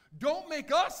 Don't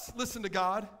make us listen to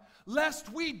God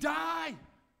lest we die.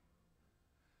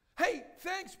 Hey,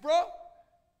 thanks, bro.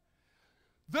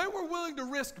 They were willing to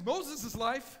risk Moses'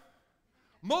 life,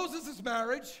 Moses'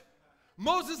 marriage,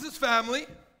 Moses' family.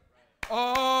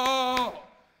 Oh,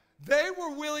 they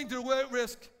were willing to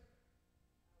risk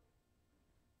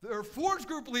their Forge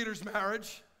Group leader's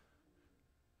marriage,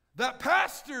 that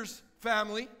pastor's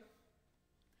family,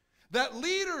 that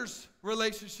leader's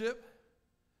relationship.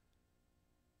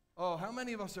 Oh, how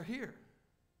many of us are here?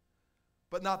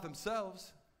 But not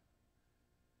themselves.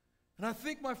 And I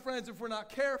think, my friends, if we're not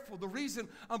careful, the reason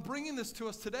I'm bringing this to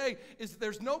us today is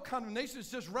there's no condemnation. It's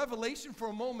just revelation for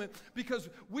a moment, because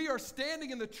we are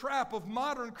standing in the trap of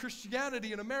modern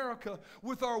Christianity in America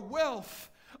with our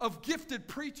wealth of gifted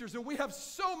preachers. And we have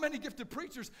so many gifted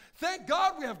preachers. Thank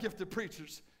God we have gifted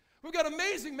preachers. We've got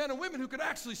amazing men and women who can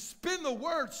actually spin the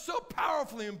word so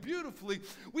powerfully and beautifully.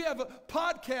 We have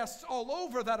podcasts all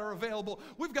over that are available.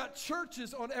 We've got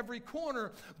churches on every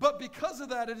corner. But because of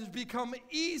that, it has become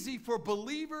easy for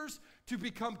believers to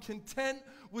become content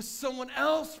with someone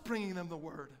else bringing them the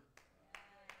word.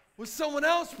 With someone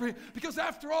else bringing, because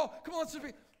after all, come on, let's just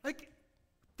be, like,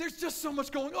 there's just so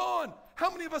much going on.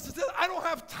 How many of us have said, I don't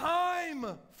have time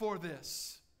for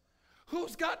this?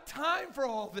 Who's got time for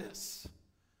all this?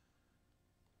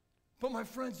 But my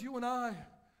friends, you and I,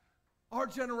 our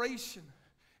generation,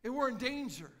 and we're in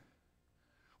danger.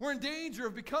 We're in danger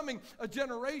of becoming a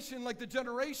generation like the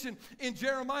generation in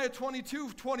Jeremiah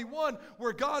 22:21,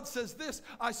 where God says this,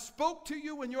 I spoke to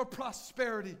you in your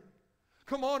prosperity.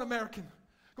 Come on, American.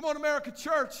 Come on, America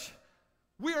Church.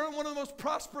 We are in one of the most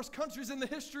prosperous countries in the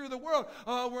history of the world.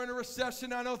 Oh, we're in a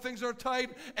recession. I know things are tight.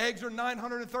 Eggs are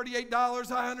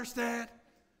 $938. I understand.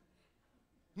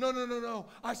 No.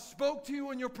 I spoke to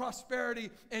you in your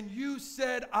prosperity, and you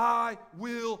said, I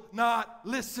will not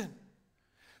listen.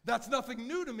 That's nothing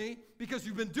new to me, because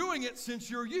you've been doing it since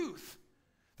your youth,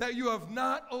 that you have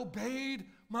not obeyed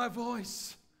my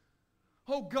voice.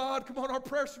 Oh God, come on, our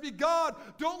prayer should be, God,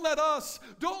 don't let us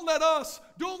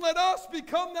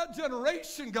become that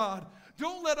generation, God.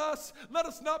 Let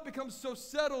us not become so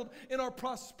settled in our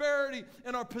prosperity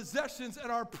and our possessions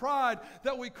and our pride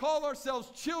that we call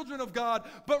ourselves children of God,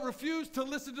 but refuse to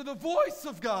listen to the voice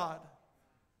of God.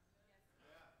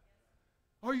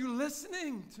 Are you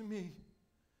listening to me?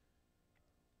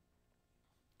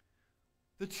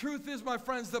 The truth is, my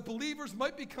friends, that believers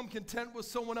might become content with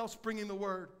someone else bringing the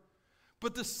word,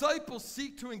 but disciples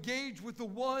seek to engage with the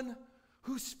one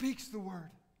who speaks the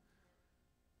word.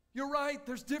 You're right,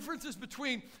 there's differences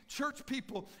between church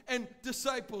people and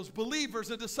disciples, believers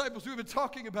and disciples. We've been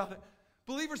talking about it.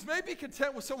 Believers may be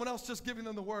content with someone else just giving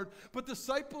them the word, but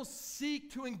disciples seek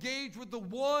to engage with the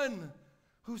one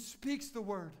who speaks the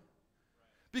word.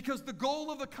 Because the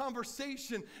goal of the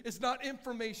conversation is not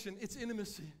information, it's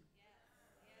intimacy.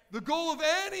 The goal of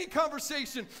any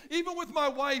conversation, even with my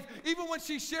wife, even when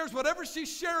she shares whatever she's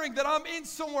sharing that I'm in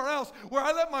somewhere else, where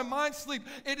I let my mind sleep,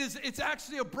 it's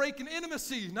actually a break in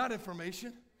intimacy, not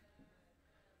information.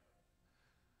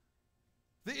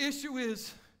 The issue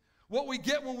is, what we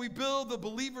get when we build the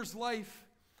believer's life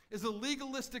is a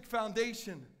legalistic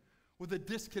foundation with a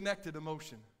disconnected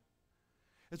emotion.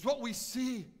 It's what we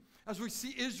see as we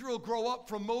see Israel grow up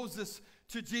from Moses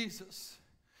to Jesus.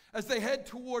 As they head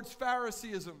towards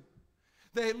Phariseeism,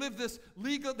 they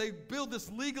build this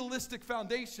legalistic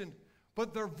foundation,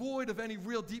 but they're void of any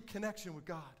real deep connection with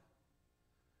God.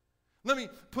 Let me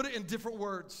put it in different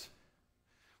words.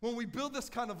 When we build this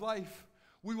kind of life,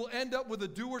 we will end up with a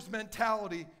doer's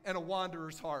mentality and a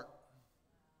wanderer's heart.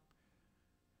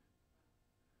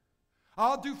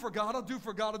 I'll do for God,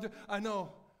 I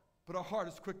know, but our heart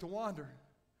is quick to wander.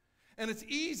 And it's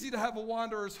easy to have a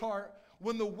wanderer's heart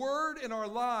when the word in our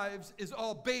lives is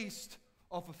all based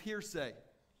off of hearsay.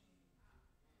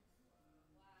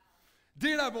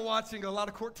 Dee and I have been watching a lot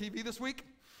of court TV this week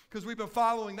because we've been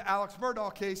following the Alex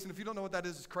Murdaugh case, and if you don't know what that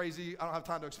is, it's crazy. I don't have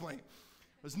time to explain.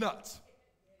 It was nuts.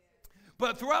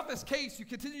 But throughout this case, you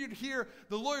continue to hear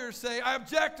the lawyers say, I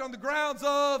object on the grounds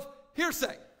of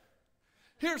hearsay.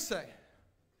 Hearsay.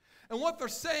 And what they're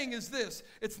saying is this.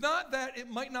 It's not that it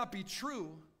might not be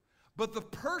true, but the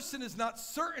person is not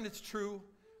certain it's true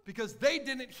because they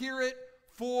didn't hear it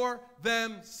for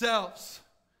themselves.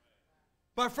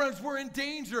 My friends, we're in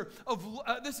danger of,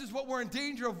 this is what we're in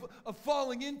danger of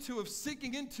falling into, of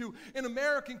sinking into in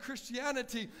American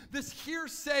Christianity, this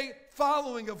hearsay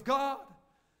following of God,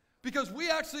 because we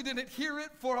actually didn't hear it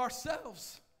for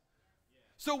ourselves.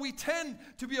 So we tend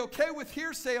to be okay with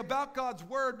hearsay about God's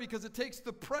word because it takes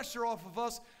the pressure off of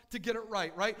us to get it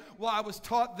right? Well, I was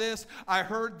taught this, I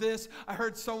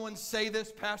heard someone say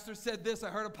this, pastor said this, I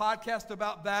heard a podcast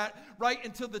about that, right?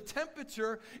 Until the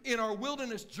temperature in our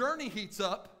wilderness journey heats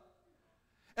up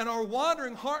and our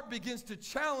wandering heart begins to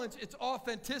challenge its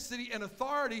authenticity and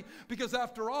authority, because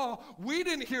after all, we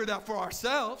didn't hear that for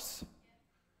ourselves.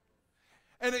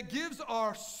 And it gives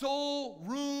our soul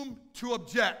room to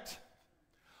object.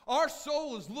 Our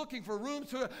soul is looking for room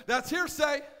to, that's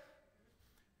hearsay.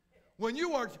 When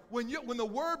the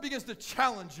word begins to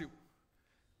challenge you,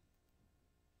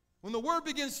 when the word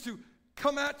begins to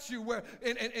come at you where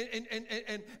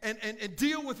and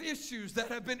deal with issues that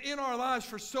have been in our lives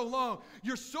for so long,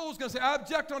 your soul's going to say, I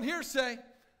object on hearsay.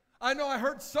 I know I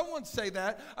heard someone say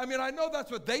that. I mean, I know that's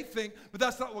what they think, but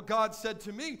that's not what God said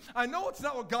to me. I know it's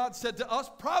not what God said to us.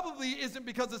 Probably isn't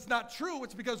because it's not true.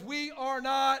 It's because we are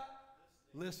not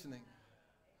listening.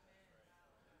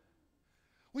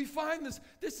 We find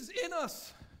this is in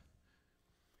us.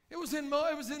 It was in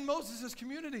Moses'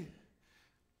 community.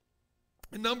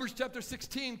 In Numbers chapter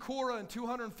 16, Korah and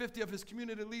 250 of his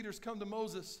community leaders come to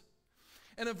Moses.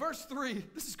 And in verse 3,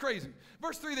 this is crazy.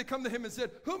 Verse 3, they come to him and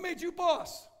said, who made you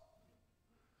boss?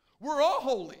 We're all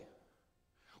holy.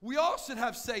 We all should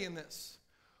have say in this.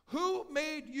 Who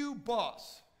made you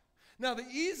boss? Now, the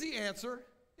easy answer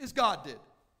is God did.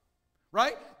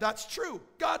 Right? That's true.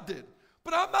 God did.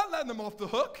 But I'm not letting them off the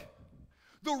hook.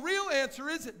 The real answer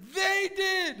is they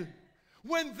did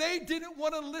when they didn't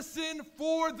want to listen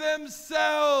for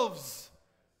themselves.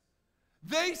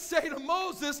 They say to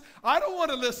Moses, I don't want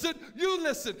to listen. You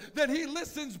listen. Then he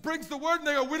listens, brings the word, and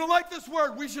they go, we don't like this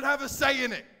word. We should have a say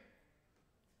in it.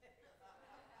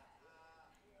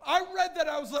 I read that.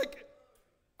 I was like,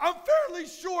 I'm fairly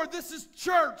sure this is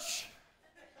church.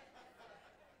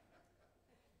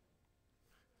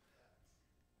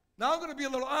 Now, I'm going to be a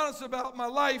little honest about my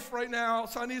life right now,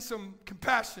 so I need some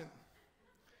compassion.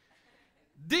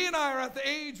 Dee and I are at the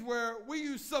age where we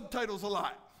use subtitles a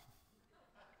lot.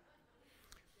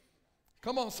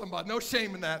 Come on, somebody. No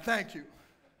shame in that. Thank you.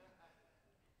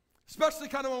 Especially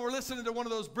kind of when we're listening to one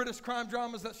of those British crime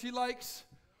dramas that she likes,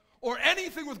 or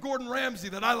anything with Gordon Ramsay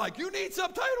that I like. You need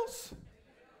subtitles?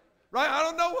 Right? I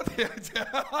don't know what they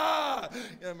are.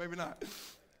 Yeah, maybe not.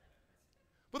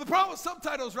 But the problem with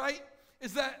subtitles, right,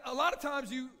 is that a lot of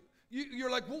times you're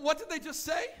like, well, what did they just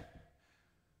say?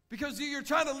 Because you're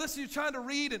trying to listen, you're trying to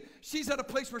read, and she's at a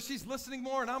place where she's listening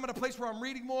more, and I'm at a place where I'm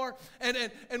reading more, and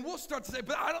we'll start to say,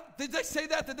 but did they say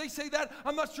that? Did they say that?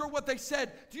 I'm not sure what they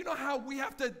said. Do you know how we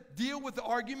have to deal with the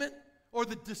argument or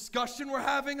the discussion we're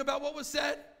having about what was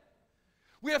said?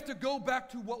 We have to go back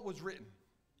to what was written.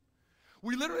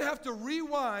 We literally have to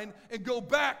rewind and go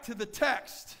back to the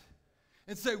text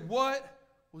and say, what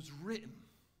was written?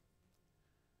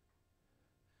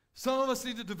 Some of us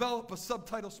need to develop a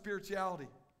subtitle spirituality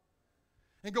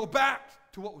and go back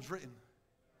to what was written.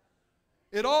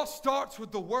 It all starts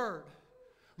with the word.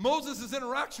 Moses'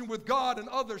 interaction with God and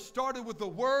others started with the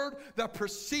word that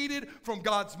proceeded from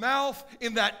God's mouth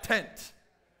in that tent.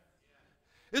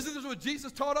 Isn't this what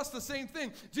Jesus taught us? The same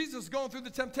thing. Jesus is going through the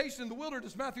temptation in the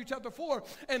wilderness, Matthew chapter 4,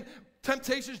 and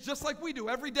temptations just like we do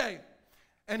every day.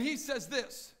 And he says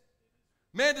this,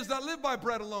 man does not live by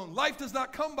bread alone. Life does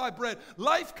not come by bread.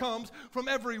 Life comes from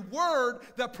every word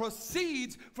that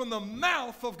proceeds from the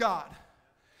mouth of God.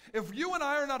 If you and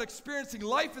I are not experiencing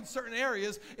life in certain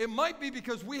areas, it might be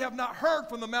because we have not heard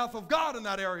from the mouth of God in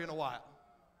that area in a while.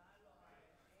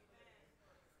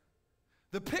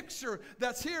 The picture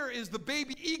that's here is the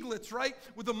baby eaglets, right?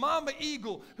 With the mama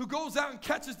eagle who goes out and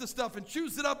catches the stuff and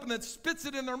chews it up and then spits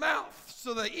it in their mouth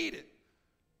so they eat it.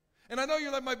 And I know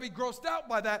you might be grossed out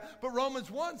by that, but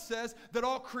Romans 1 says that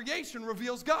all creation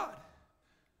reveals God.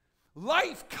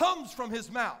 Life comes from his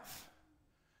mouth.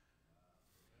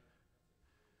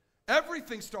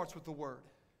 Everything starts with the word.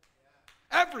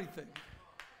 Everything.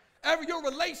 Your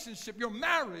relationship, your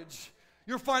marriage,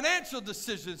 your financial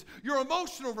decisions, your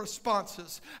emotional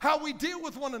responses, how we deal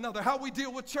with one another, how we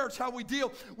deal with church, how we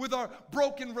deal with our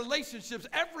broken relationships,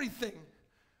 everything.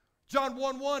 John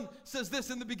 1:1 says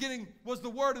this, in the beginning was the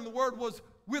Word, and the Word was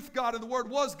with God, and the Word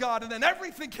was God, and then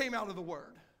everything came out of the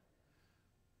Word.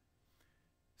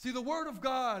 See, the Word of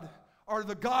God are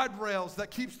the guide rails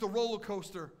that keeps the roller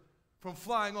coaster from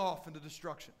flying off into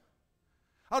destruction.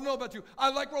 I don't know about you. I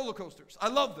like roller coasters. I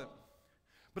love them.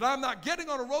 But I'm not getting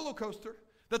on a roller coaster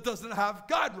that doesn't have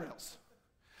guide rails.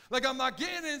 Like I'm not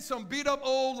getting in some beat up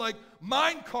old like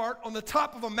mine cart on the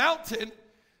top of a mountain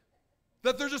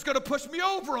that they're just going to push me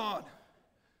over on.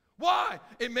 Why?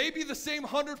 It may be the same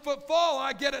 100-foot fall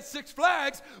I get at Six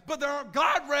Flags, but there aren't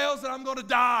guide rails and I'm going to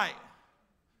die.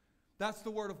 That's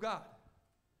the word of God.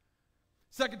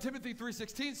 2 Timothy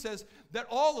 3:16 says that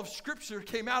all of Scripture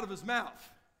came out of his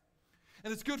mouth.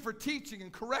 And it's good for teaching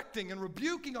and correcting and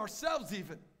rebuking ourselves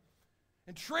even.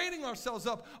 And training ourselves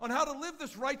up on how to live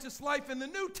this righteous life in the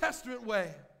New Testament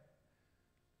way.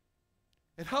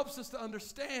 It helps us to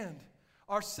understand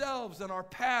ourselves and our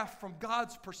path from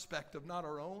God's perspective, not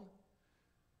our own.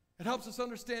 It helps us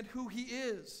understand who he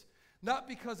is, not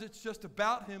because it's just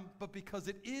about him, but because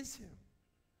it is him.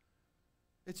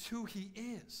 It's who he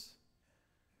is.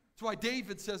 That's why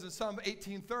David says in Psalm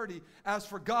 18:30, as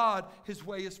for God, his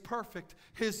way is perfect.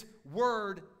 His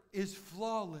word is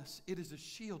flawless. It is a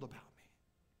shield about me.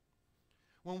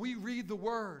 When we read the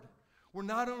word, we're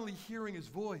not only hearing his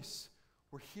voice,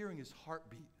 we're hearing his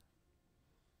heartbeat.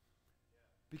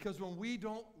 Because when we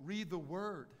don't read the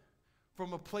word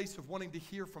from a place of wanting to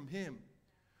hear from him,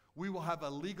 we will have a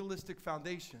legalistic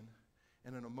foundation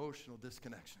and an emotional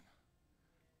disconnection.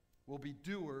 We'll be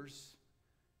doers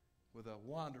with a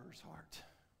wanderer's heart.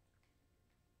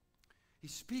 He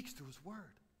speaks through his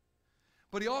word.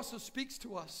 But he also speaks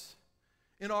to us,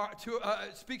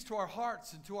 speaks to our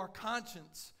hearts and to our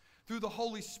conscience through the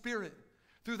Holy Spirit,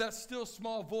 through that still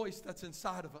small voice that's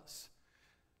inside of us.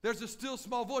 There's a still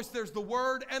small voice. There's the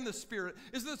word and the spirit.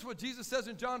 Isn't this what Jesus says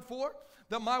in John 4?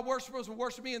 That my worshipers will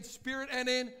worship me in spirit and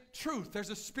in truth. There's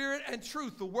a spirit and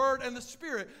truth, the word and the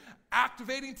spirit,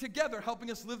 activating together, helping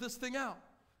us live this thing out.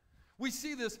 We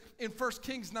see this in 1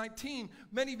 Kings 19.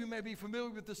 Many of you may be familiar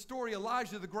with the story.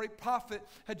 Elijah, the great prophet,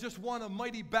 had just won a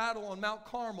mighty battle on Mount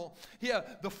Carmel.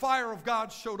 The fire of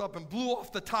God showed up and blew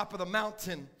off the top of the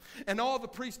mountain, and all the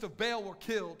priests of Baal were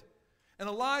killed. And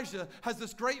Elijah has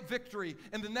this great victory,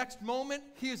 and the next moment,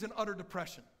 he is in utter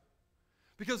depression.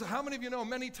 Because how many of you know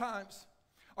many times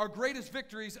our greatest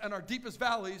victories and our deepest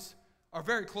valleys are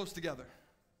very close together?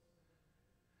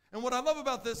 And what I love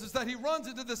about this is that he runs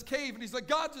into this cave and he's like,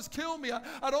 God, just kill me.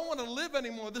 I don't want to live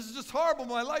anymore. This is just horrible.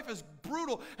 My life is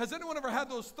brutal. Has anyone ever had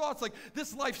those thoughts like,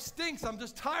 this life stinks. I'm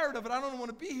just tired of it. I don't want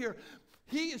to be here.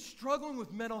 He is struggling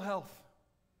with mental health.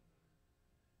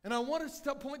 And I want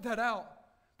to point that out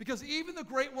because even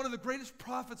one of the greatest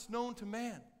prophets known to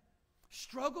man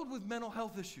struggled with mental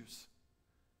health issues.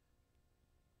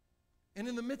 And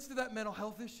in the midst of that mental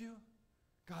health issue,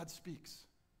 God speaks.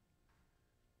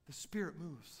 The Spirit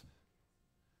moves.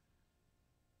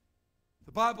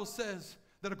 The Bible says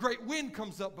that a great wind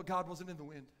comes up, but God wasn't in the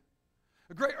wind.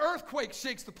 A great earthquake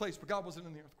shakes the place, but God wasn't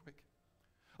in the earthquake.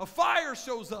 A fire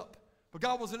shows up, but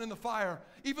God wasn't in the fire,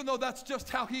 even though that's just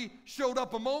how he showed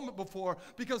up a moment before,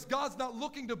 because God's not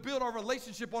looking to build our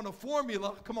relationship on a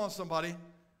formula, come on somebody,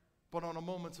 but on a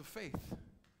moments of faith.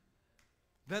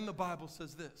 Then the Bible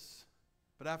says this,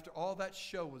 but after all that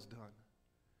show was done,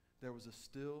 there was a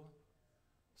still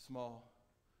small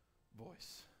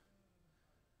voice.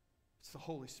 It's the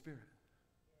Holy Spirit.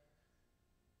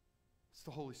 It's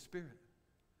the Holy Spirit.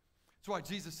 That's why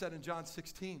Jesus said in John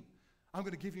 16, I'm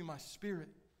going to give you my Spirit,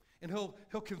 and he'll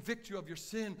convict you of your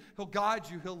sin. He'll guide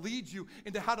you. He'll lead you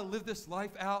into how to live this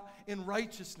life out in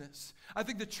righteousness. I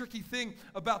think the tricky thing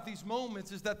about these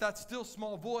moments is that still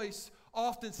small voice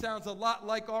often sounds a lot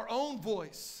like our own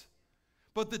voice.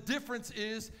 But the difference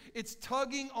is it's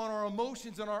tugging on our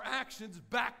emotions and our actions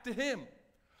back to him.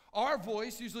 Our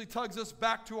voice usually tugs us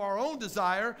back to our own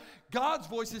desire. God's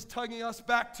voice is tugging us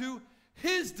back to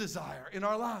his desire in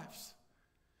our lives.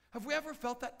 Have we ever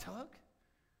felt that tug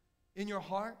in your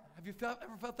heart? Have you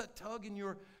ever felt that tug in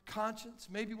your conscience?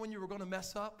 Maybe when you were going to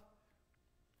mess up.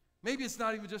 Maybe it's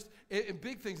not even just in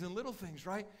big things, in little things,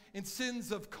 right? In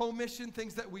sins of commission,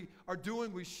 things that we are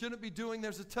doing, we shouldn't be doing,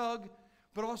 there's a tug.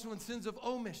 But also in sins of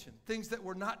omission, things that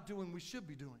we're not doing, we should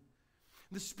be doing.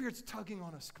 And the Spirit's tugging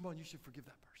on us. Come on, you should forgive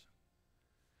that person.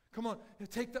 Come on,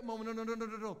 take that moment.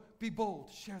 No. Be bold.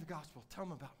 Share the gospel. Tell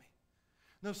them about me.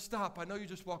 No, stop. I know you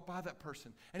just walked by that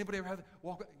person. Anybody ever have that?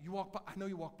 You walk by. I know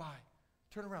you walk by.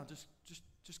 Turn around.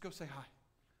 Just go say hi.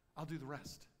 I'll do the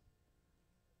rest.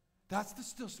 That's the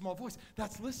still small voice.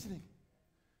 That's listening.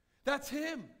 That's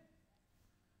him.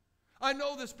 I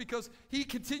know this because he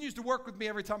continues to work with me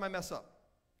every time I mess up.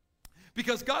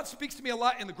 Because God speaks to me a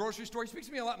lot in the grocery store. He speaks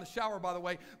to me a lot in the shower, by the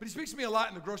way, but he speaks to me a lot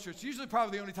in the grocery store. It's usually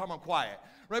probably the only time I'm quiet,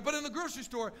 right? But in the grocery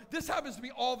store, this happens to me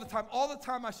all the time. All the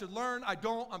time I should learn. I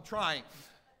don't. I'm trying.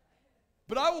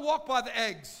 But I will walk by the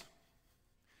eggs,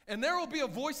 And there will be a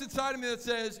voice inside of me that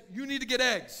says, you need to get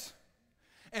eggs.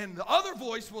 And the other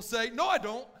voice will say, no, I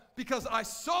don't, because I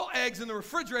saw eggs in the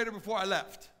refrigerator before I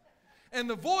left. And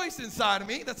the voice inside of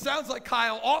me that sounds like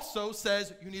Kyle also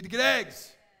says, you need to get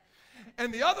eggs.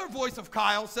 And the other voice of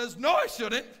Kyle says, no, I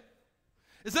shouldn't.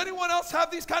 Does anyone else have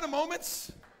these kind of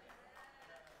moments?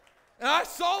 And I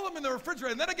saw them in the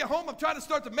refrigerator, and then I get home, I'm trying to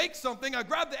start to make something. I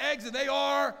grab the eggs, and they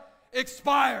are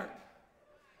expired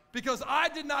because I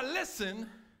did not listen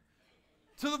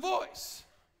to the voice.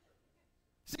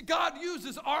 See, God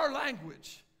uses our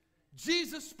language.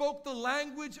 Jesus spoke the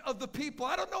language of the people.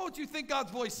 I don't know what you think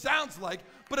God's voice sounds like,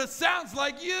 but it sounds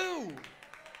like you.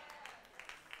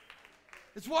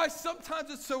 It's why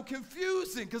sometimes it's so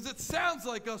confusing, because it sounds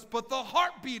like us, but the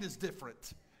heartbeat is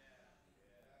different.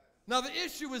 Now, the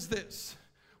issue is this.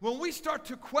 When we start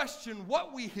to question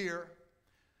what we hear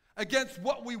against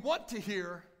what we want to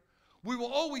hear, we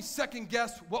will always second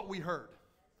guess what we heard.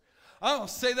 I'm going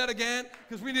to say that again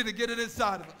because we need to get it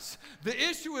inside of us. The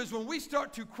issue is when we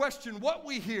start to question what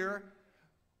we hear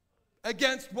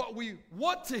against what we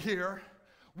want to hear,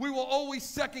 we will always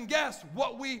second guess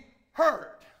what we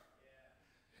heard.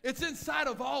 It's inside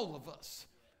of all of us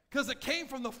because it came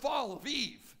from the fall of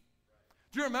Eve.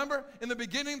 Do you remember in the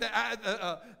beginning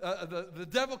the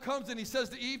devil comes and he says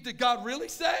to Eve, did God really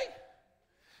say?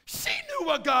 She knew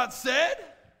what God said.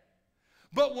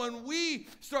 But when we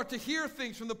start to hear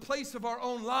things from the place of our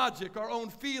own logic, our own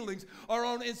feelings, our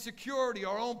own insecurity,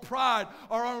 our own pride,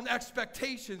 our own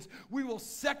expectations, we will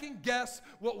second guess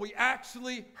what we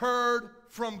actually heard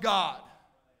from God.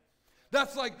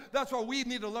 That's why we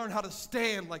need to learn how to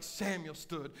stand like Samuel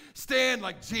stood, stand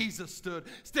like Jesus stood,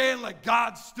 stand like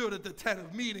God stood at the tent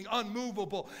of meeting,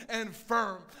 unmovable and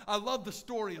firm. I love the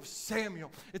story of Samuel.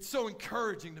 It's so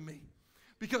encouraging to me.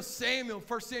 Because Samuel,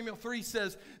 1 Samuel 3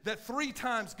 says that 3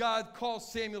 times God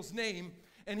calls Samuel's name,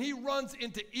 and he runs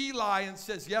into Eli and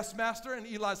says, yes, master. And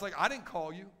Eli's like, I didn't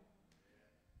call you.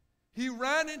 He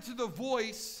ran into the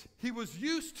voice he was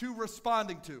used to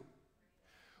responding to.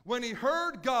 When he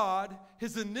heard God,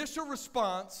 his initial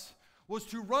response was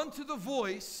to run to the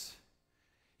voice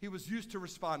he was used to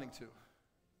responding to.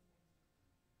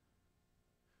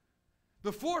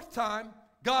 The 4th time,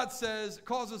 God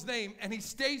calls his name, and he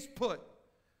stays put.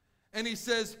 And he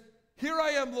says, here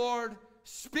I am, Lord,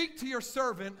 speak to your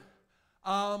servant,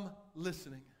 I'm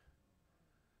listening.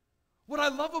 What I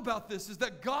love about this is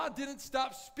that God didn't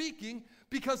stop speaking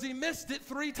because he missed it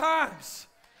 3 times.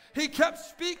 He kept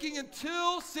speaking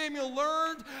until Samuel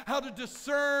learned how to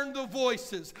discern the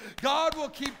voices. God will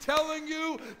keep telling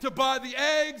you to buy the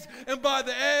eggs and buy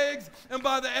the eggs and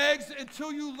buy the eggs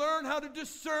until you learn how to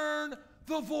discern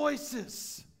the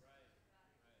voices.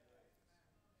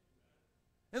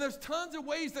 And there's tons of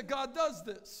ways that God does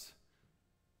this.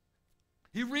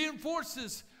 He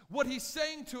reinforces what he's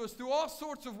saying to us through all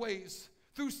sorts of ways,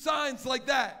 through signs like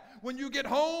that. When you get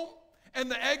home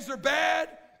and the eggs are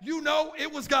bad, you know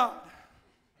it was God.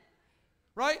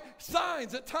 Right?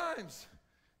 Signs at times.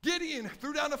 Gideon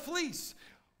threw down a fleece.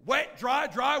 Wet, dry,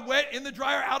 dry, wet, in the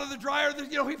dryer, out of the dryer.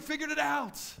 He figured it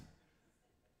out.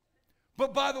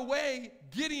 But by the way,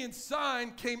 Gideon's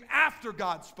sign came after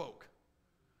God spoke.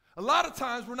 A lot of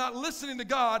times we're not listening to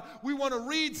God. We want to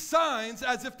read signs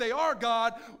as if they are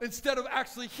God instead of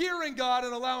actually hearing God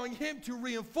and allowing him to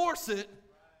reinforce it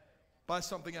by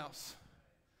something else.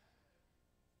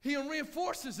 He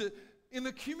reinforces it in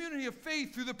the community of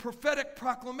faith through the prophetic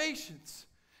proclamations.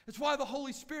 It's why the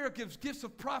Holy Spirit gives gifts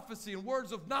of prophecy and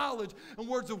words of knowledge and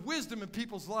words of wisdom in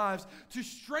people's lives to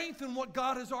strengthen what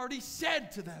God has already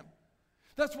said to them.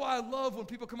 That's why I love when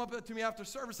people come up to me after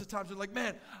service at times. They're like,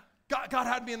 man, God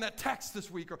had me in that text this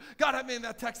week, or God had me in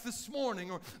that text this morning,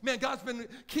 or man, God's been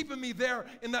keeping me there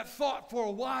in that thought for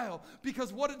a while.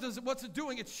 Because what's it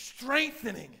doing? It's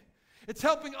strengthening. It's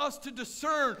helping us to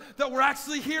discern that we're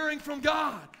actually hearing from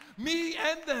God, me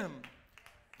and them.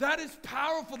 That is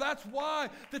powerful. That's why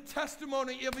the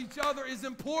testimony of each other is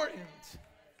important.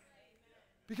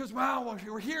 Because, wow,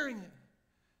 we're hearing it.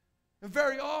 And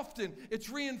very often, it's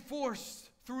reinforced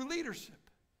through leadership,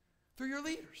 through your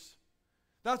leaders.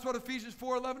 That's what Ephesians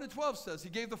 4:11 and 12 says. He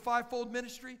gave the 5-fold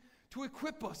ministry to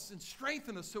equip us and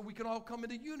strengthen us so we can all come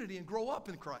into unity and grow up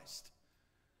in Christ.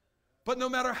 But no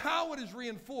matter how it is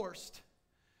reinforced,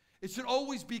 it should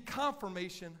always be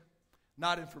confirmation,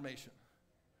 not information.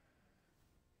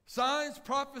 Signs,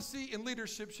 prophecy, and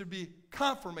leadership should be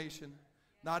confirmation,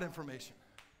 not information.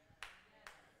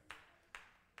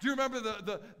 Do you remember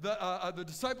the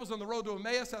disciples on the road to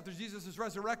Emmaus after Jesus is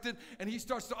resurrected, and he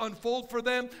starts to unfold for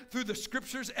them through the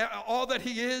scriptures all that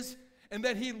he is, and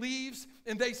then he leaves,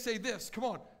 and they say this, come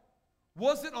on,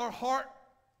 wasn't our heart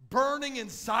burning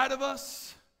inside of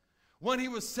us when he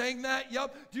was saying that?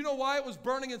 Yep. Do you know why it was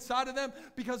burning inside of them?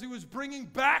 Because he was bringing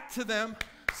back to them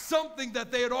something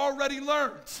that they had already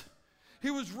learned. He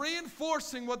was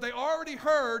reinforcing what they already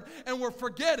heard and were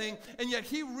forgetting, and yet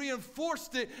he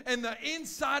reinforced it, and the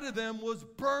inside of them was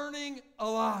burning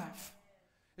alive.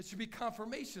 It should be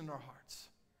confirmation in our hearts.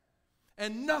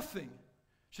 And nothing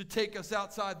should take us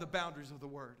outside the boundaries of the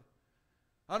Word.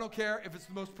 I don't care if it's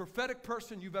the most prophetic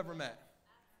person you've ever met.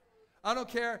 I don't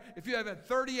care if you have had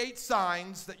 38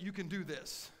 signs that you can do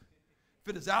this. If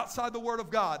it is outside the Word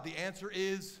of God, the answer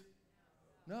is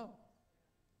no.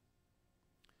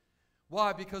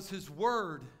 Why? Because his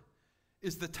word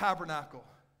is the tabernacle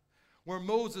where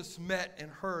Moses met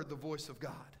and heard the voice of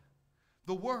God.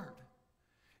 The word.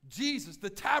 Jesus, the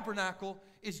tabernacle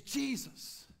is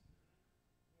Jesus.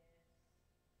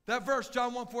 That verse,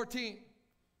 John 1:14,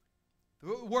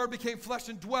 the word became flesh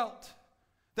and dwelt.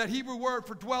 That Hebrew word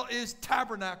for dwelt is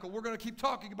tabernacle. We're going to keep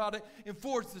talking about it in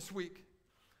Fords this week.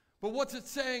 But what's it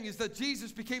saying is that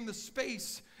Jesus became the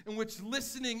space in which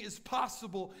listening is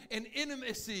possible and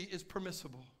intimacy is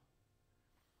permissible.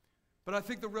 But I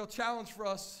think the real challenge for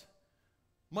us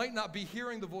might not be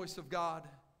hearing the voice of God.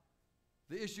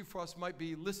 The issue for us might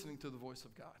be listening to the voice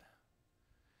of God.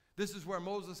 This is where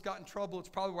Moses got in trouble. It's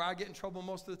probably where I get in trouble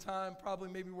most of the time. Probably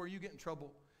maybe where you get in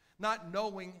trouble. Not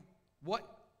knowing what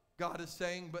God is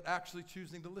saying, but actually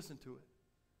choosing to listen to it.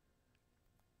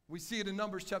 We see it in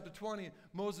Numbers chapter 20,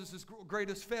 Moses'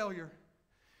 greatest failure.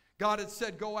 God had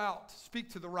said, go out,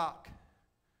 speak to the rock.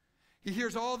 He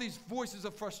hears all these voices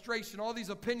of frustration, all these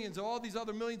opinions of all these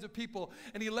other millions of people,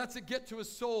 and he lets it get to his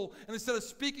soul. And instead of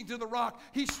speaking to the rock,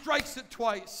 he strikes it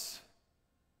twice.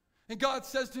 And God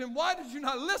says to him, why did you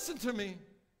not listen to me?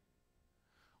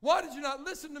 Why did you not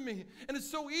listen to me? And it's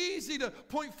so easy to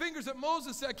point fingers at Moses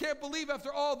and say, I can't believe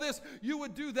after all this you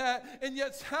would do that. And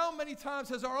yet how many times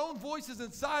has our own voices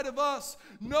inside of us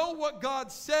know what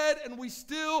God said and we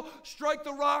still strike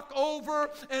the rock over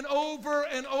and over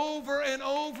and over and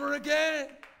over again?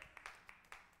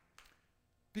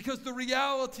 Because the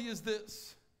reality is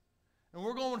this, and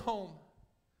we're going home.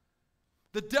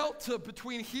 The delta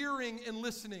between hearing and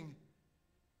listening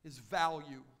is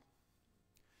value.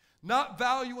 Not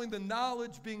valuing the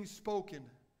knowledge being spoken,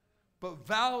 but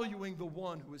valuing the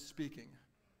one who is speaking.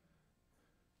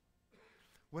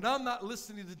 When I'm not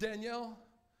listening to Danielle,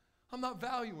 I'm not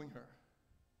valuing her.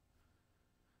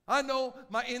 I know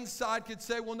my inside could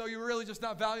say, well, no, you're really just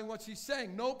not valuing what she's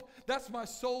saying. Nope, that's my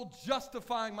soul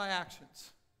justifying my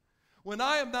actions. When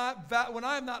I am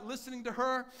not listening to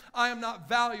her, I am not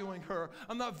valuing her.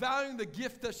 I'm not valuing the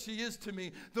gift that she is to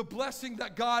me, the blessing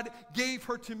that God gave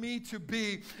her to me to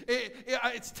be.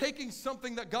 It's taking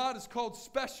something that God has called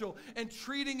special and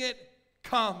treating it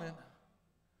common.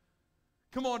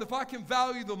 Come on, if I can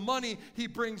value the money he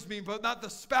brings me, but not the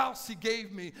spouse he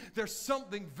gave me, there's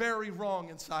something very wrong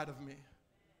inside of me.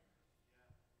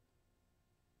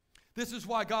 This is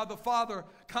why God the Father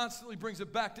constantly brings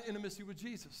it back to intimacy with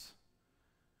Jesus.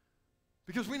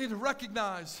 Because we need to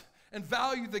recognize and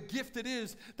value the gift it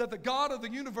is that the God of the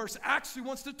universe actually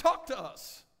wants to talk to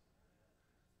us.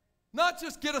 Not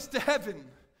just get us to heaven.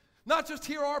 Not just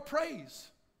hear our praise.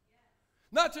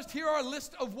 Not just hear our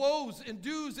list of woes and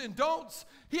do's and don'ts.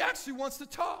 He actually wants to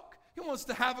talk. He wants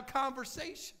to have a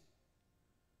conversation.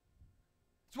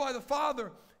 That's why the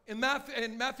Father in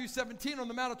Matthew 17 on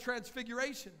the Mount of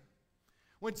Transfiguration,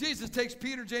 when Jesus takes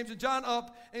Peter, James, and John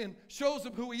up and shows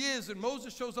them who he is, and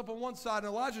Moses shows up on one side and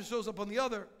Elijah shows up on the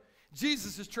other,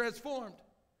 Jesus is transformed.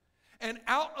 And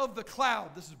out of the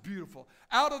cloud, this is beautiful,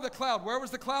 out of the cloud, where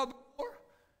was the cloud before?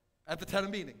 At the tent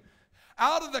of meeting.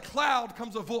 Out of the cloud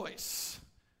comes a voice.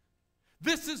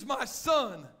 This is my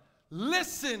son,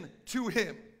 listen to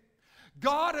him.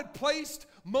 God had placed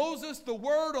Moses, the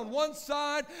word, on one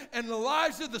side, and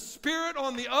Elijah, the spirit,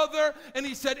 on the other. And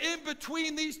he said, in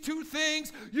between these two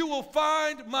things, you will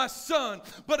find my son.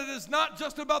 But it is not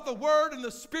just about the word and the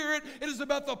spirit. It is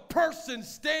about the person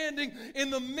standing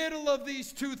in the middle of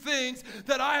these two things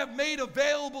that I have made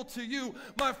available to you.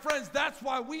 My friends, that's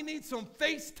why we need some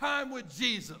FaceTime with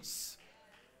Jesus.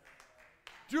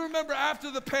 Do you remember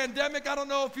after the pandemic, I don't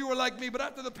know if you were like me, but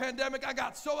after the pandemic, I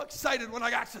got so excited when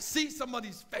I got to see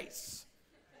somebody's face.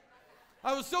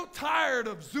 I was so tired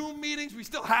of Zoom meetings. We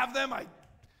still have them.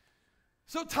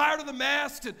 So tired of the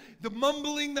masks and the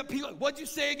mumbling that people, what'd you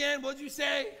say again? What'd you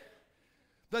say?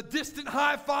 The distant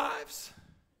high fives.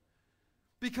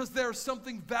 Because there's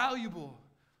something valuable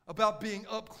about being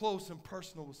up close and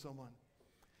personal with someone.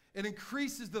 It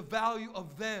increases the value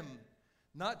of them,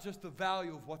 not just the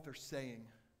value of what they're saying.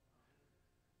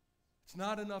 It's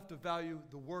not enough to value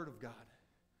the Word of God.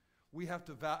 we have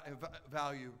to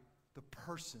value the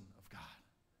person of God.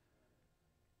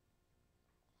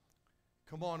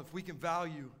 Come on, if we can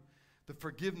value the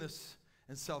forgiveness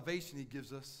and salvation he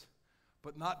gives us,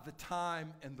 but not the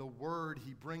time and the word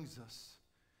he brings us,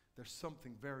 there's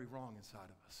something very wrong inside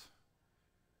of us.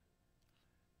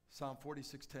 Psalm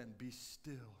 46:10, be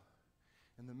still.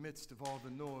 In the midst of all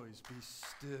the noise, be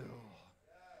still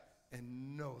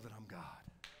and know that I'm God.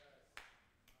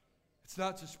 It's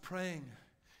not just praying.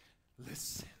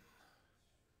 Listen.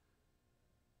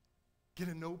 Get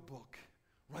a notebook.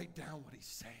 Write down what he's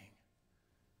saying.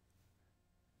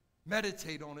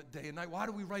 Meditate on it day and night. Why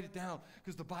do we write it down?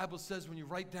 Because the Bible says when you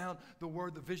write down the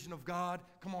word, the vision of God,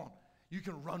 come on, you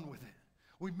can run with it.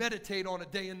 We meditate on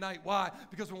it day and night. Why?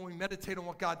 Because when we meditate on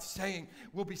what God's saying,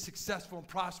 we'll be successful and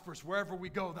prosperous. Wherever we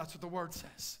go, that's what the word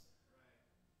says.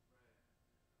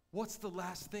 What's the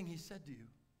last thing he said to you?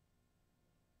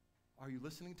 Are you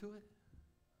listening to it?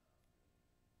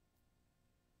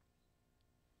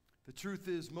 The truth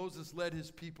is, Moses led his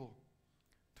people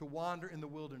to wander in the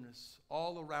wilderness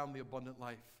all around the abundant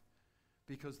life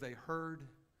because they heard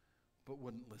but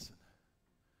wouldn't listen.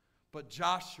 But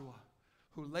Joshua,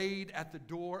 who laid at the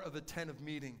door of the tent of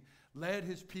meeting, led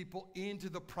his people into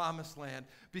the promised land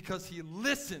because he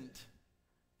listened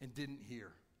and didn't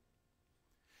hear.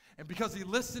 And because he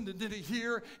listened and didn't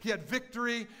hear, he had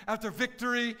victory after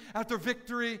victory after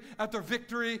victory after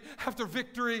victory after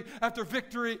victory after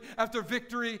victory after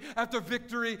victory after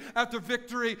victory after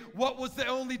victory. What was the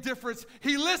only difference?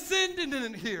 He listened and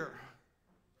didn't hear.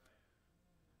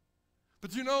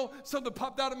 But you know, something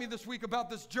popped out at me this week about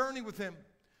this journey with him.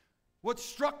 What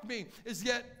struck me is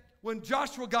yet when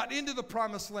Joshua got into the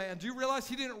promised land, do you realize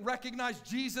he didn't recognize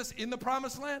Jesus in the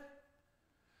promised land?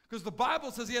 Because the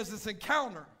Bible says he has this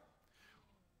encounter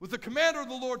with the commander of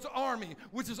the Lord's army,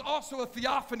 which is also a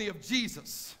theophany of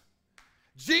Jesus.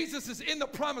 Jesus is in the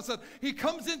promised land. He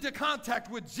comes into contact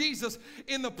with Jesus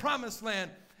in the promised land,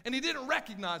 and he didn't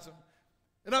recognize him.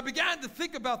 And I began to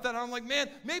think about that, and I'm like, man,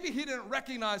 maybe he didn't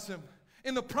recognize him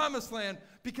in the promised land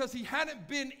because he hadn't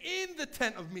been in the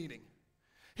tent of meeting.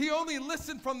 He only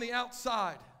listened from the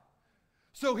outside.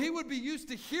 So he would be used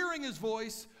to hearing his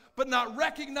voice, but not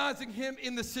recognizing him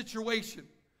in the situation.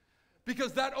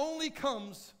 Because that only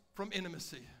comes from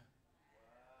intimacy.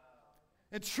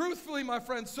 And truthfully, my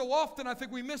friends, so often I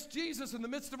think we miss Jesus in the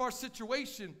midst of our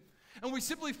situation. And we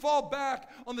simply fall back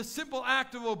on the simple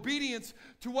act of obedience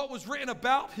to what was written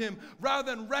about him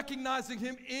rather than recognizing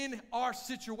him in our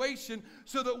situation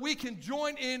so that we can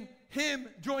join him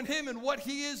in what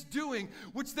he is doing,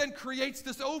 which then creates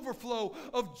this overflow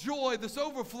of joy, this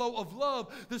overflow of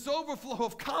love, this overflow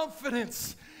of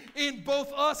confidence in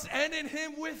both us and in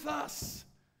him with us.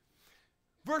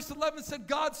 Verse 11 said,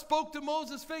 God spoke to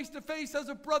Moses face to face as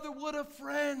a brother would a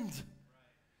friend.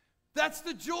 That's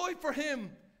the joy for him,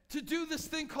 to do this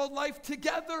thing called life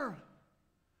together.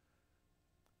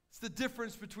 It's the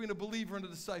difference between a believer and a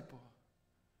disciple,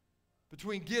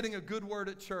 between getting a good word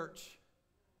at church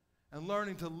and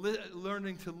learning to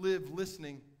live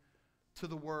listening to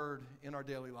the word in our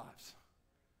daily lives.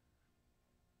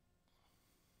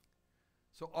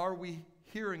 So are we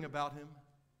hearing about him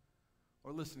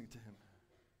or listening to him?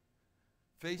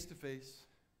 Face to face,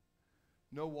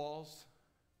 no walls,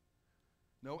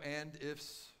 no and,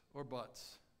 ifs, or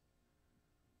buts.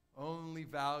 Only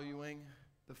valuing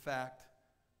the fact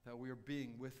that we are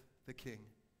being with the King,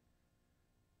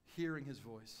 hearing his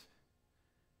voice,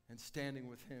 and standing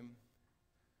with him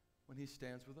when he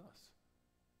stands with us.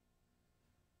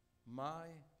 My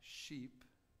sheep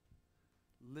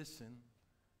listen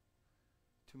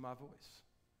to my voice.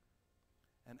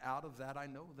 And out of that I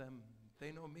know them.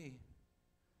 They know me.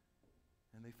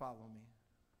 And they follow me.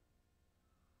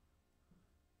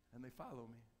 And they follow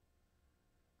me.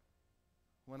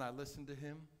 When I listen to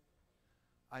him,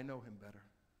 I know him better.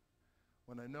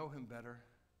 When I know him better,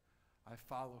 I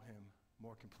follow him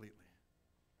more completely.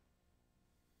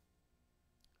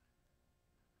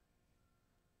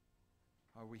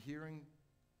 Are we hearing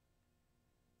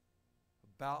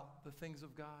about the things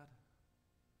of God?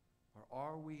 Or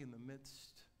are we in the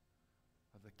midst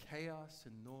of the chaos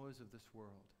and noise of this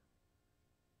world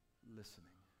listening?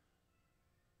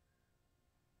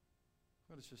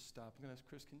 Let's just stop. I'm going to ask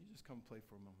Chris, can you just come play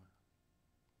for a moment?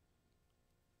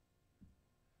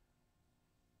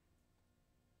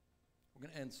 We're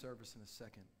going to end service in a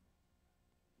second.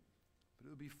 But it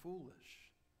would be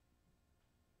foolish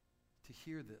to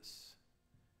hear this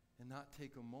and not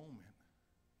take a moment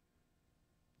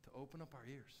to open up our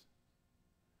ears.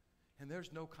 And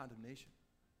there's no condemnation.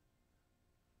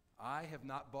 I have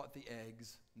not bought the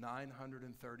eggs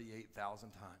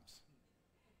 938,000 times.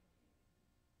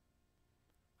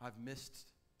 I've missed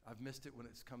it when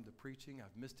it's come to preaching.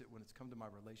 I've missed it when it's come to my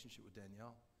relationship with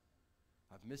Danielle.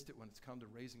 I've missed it when it's come to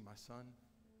raising my son.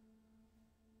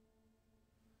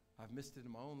 I've missed it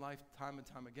in my own life time and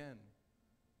time again.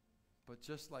 But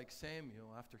just like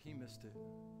Samuel, after he missed it,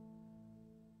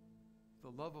 the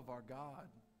love of our God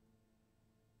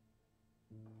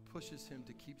pushes him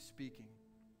to keep speaking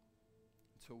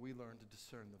until we learn to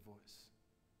discern the voice.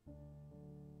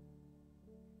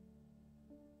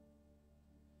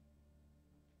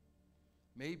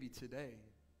 Maybe today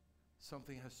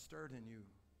something has stirred in you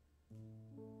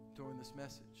during this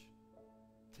message.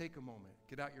 Take a moment,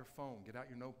 get out your phone, get out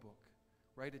your notebook,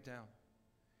 write it down.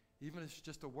 Even if it's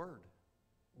just a word.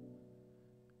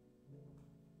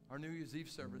 Our New Year's Eve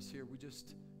service here, we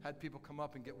just had people come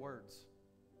up and get words.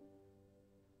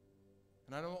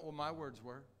 And I don't know what my words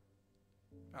were.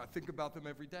 I think about them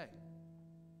every day.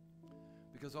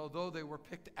 Because although they were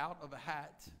picked out of a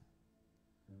hat,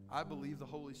 I believe the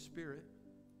Holy Spirit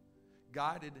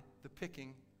guided the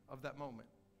picking of that moment.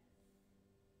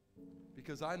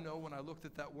 Because I know when I looked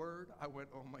at that word, I went,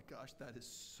 oh my gosh, that is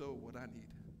so what I need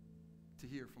to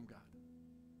hear from God.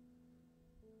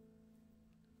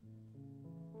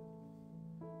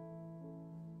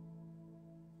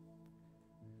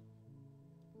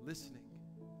 Listening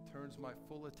turns my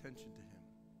full attention to him.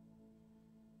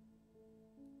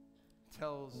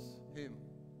 Tells him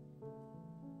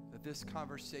that this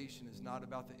conversation is not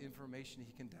about the information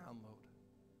he can download,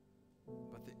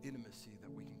 but the intimacy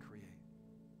that we can create.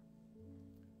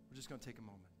 We're just going to take a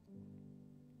moment.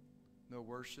 No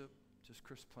worship, just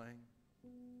Chris playing.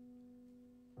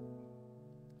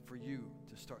 For you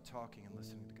to start talking and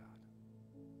listening to God.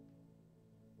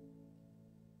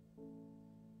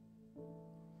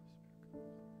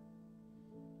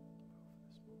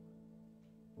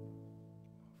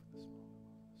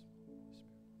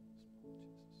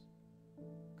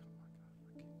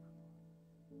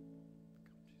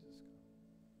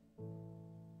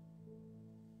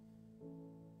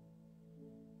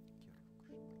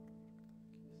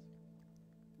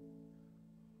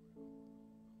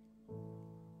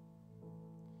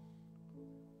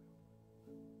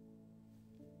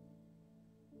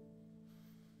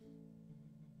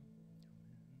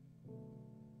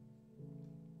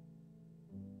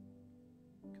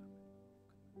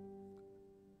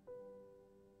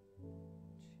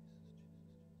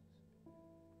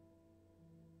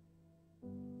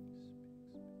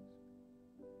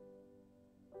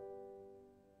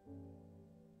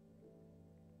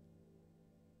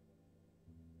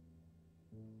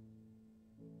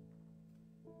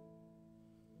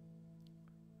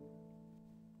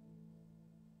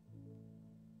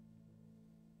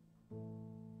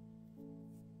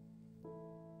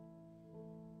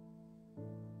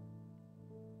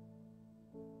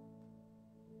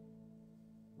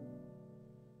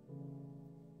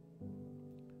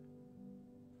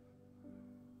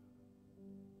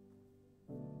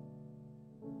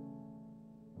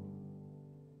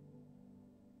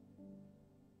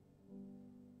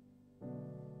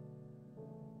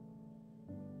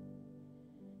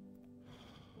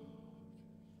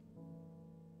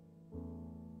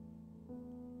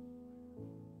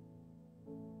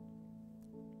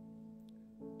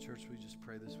 Church, will you just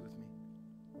pray this with me?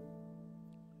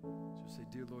 Just say,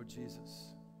 dear Lord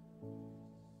Jesus,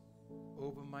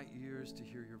 open my ears to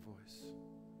hear your voice.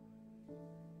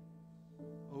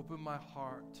 Open my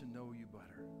heart to know you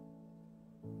better.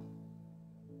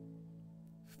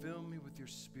 Fill me with your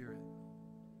Spirit.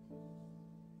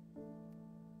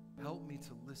 Help me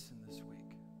to listen this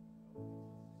week.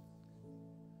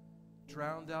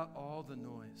 Drown out all the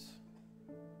noise.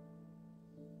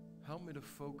 Help me to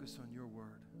focus on your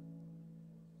word.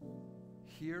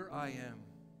 Here I am,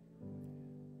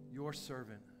 your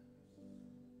servant.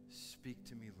 Speak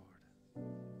to me, Lord.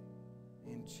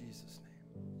 In Jesus'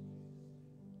 name.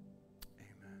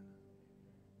 Amen.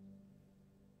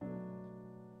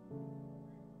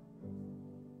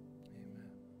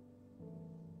 Amen.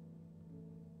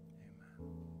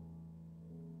 Amen.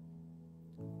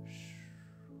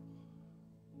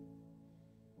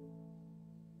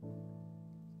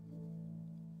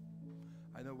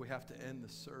 I know we have to end the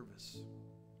service.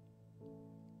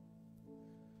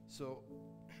 So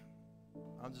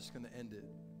I'm just going to end it.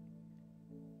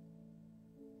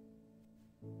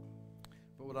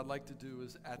 But what I'd like to do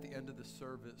is at the end of the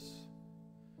service,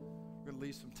 we're going to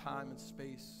leave some time and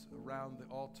space around the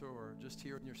altar or just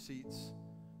here in your seats.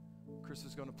 Chris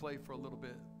is going to play for a little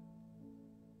bit.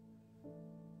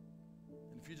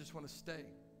 And if you just want to stay,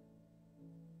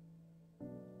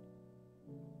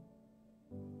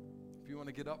 if you want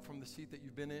to get up from the seat that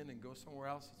you've been in and go somewhere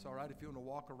else, it's all right. If you want to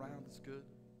walk around, it's good.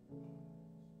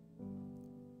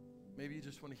 Maybe you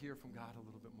just want to hear from God a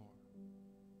little bit more.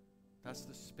 That's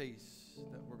the space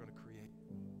that we're going to create.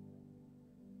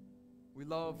 We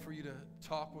love for you to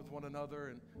talk with one another,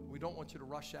 and we don't want you to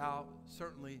rush out.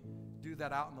 Certainly do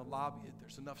that out in the lobby.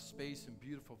 There's enough space and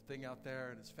beautiful thing out there,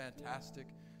 and it's fantastic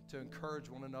to encourage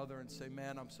one another and say,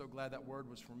 man, I'm so glad that word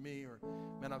was for me, or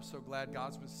man, I'm so glad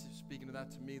God's been speaking to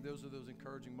that to me. Those are those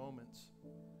encouraging moments.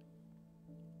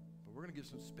 But we're going to give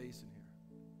some space in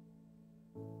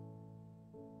here.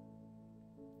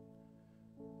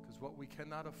 Because what we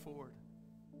cannot afford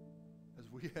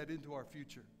as we head into our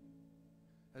future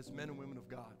as men and women of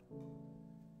God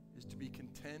is to be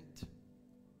content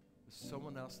with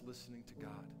someone else listening to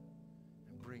God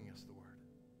and bringing us the word.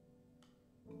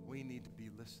 We need to be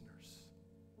listeners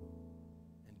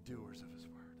and doers of his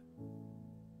word.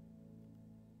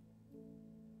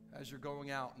 As you're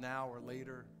going out now or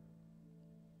later,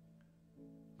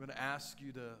 I'm going to ask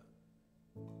you to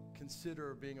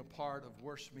consider being a part of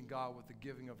worshiping God with the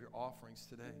giving of your offerings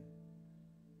today.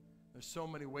 There's so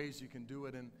many ways you can do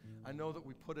it, and I know that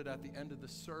we put it at the end of the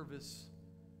service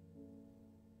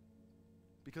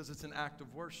because it's an act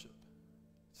of worship.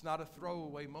 It's not a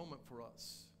throwaway moment for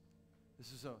us.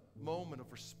 This is a moment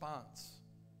of response.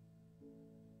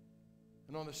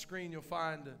 And on the screen you'll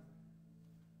find a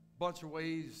bunch of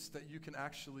ways that you can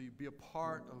actually be a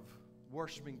part of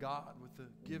worshiping God with the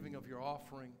giving of your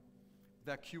offering.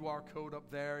 That QR code up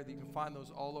there, you can find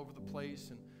those all over the place.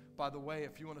 And by the way,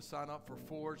 if you want to sign up for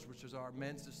Forge, which is our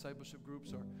men's discipleship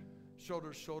groups, or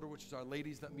Shoulder to Shoulder, which is our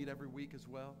ladies that meet every week as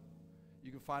well,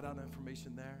 you can find out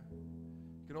information there.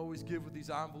 You can always give with these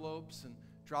envelopes and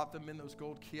drop them in those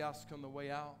gold kiosks on the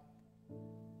way out.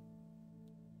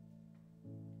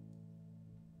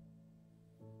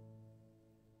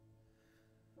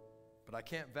 But I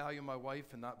can't value my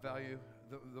wife and not value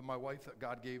my wife that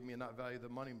God gave me and not value the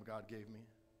money God gave me.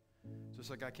 Just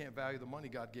like I can't value the money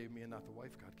God gave me and not the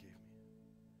wife God gave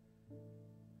me.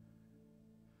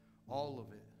 All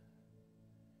of it,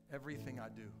 everything I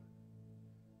do,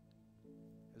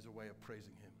 is a way of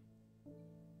praising him.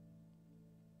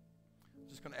 I'm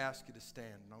just going to ask you to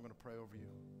stand, and I'm going to pray over you.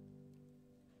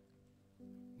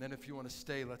 And then if you want to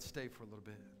stay, let's stay for a little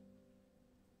bit.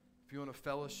 If you want to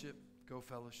fellowship, go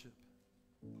fellowship.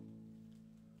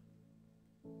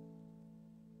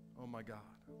 Oh my God.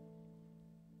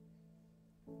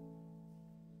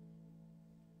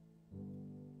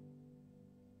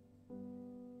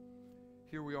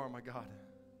 Here we are, my God.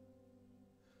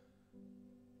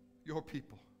 Your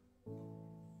people.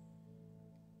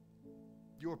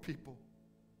 Your people.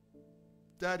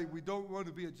 Daddy, we don't want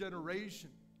to be a generation.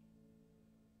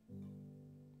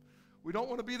 We don't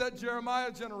want to be that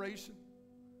Jeremiah generation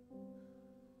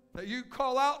that you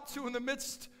call out to in the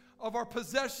midst of our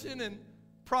possession and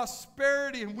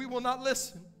prosperity, and we will not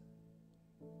listen.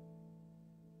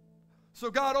 So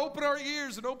God, open our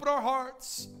ears and open our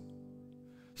hearts.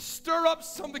 Stir up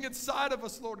something inside of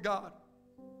us, Lord God,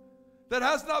 that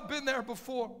has not been there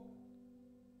before.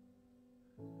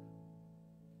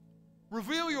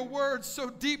 Reveal your words so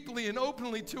deeply and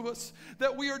openly to us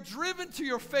that we are driven to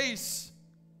your face.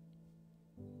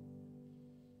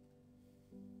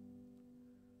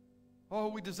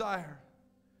 All we desire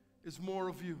is more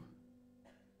of you.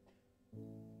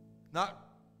 Not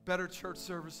better church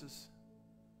services.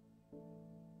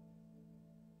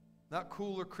 Not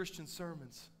cooler Christian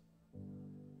sermons.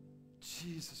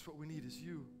 Jesus, what we need is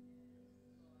you.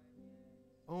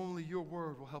 Only your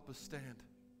word will help us stand.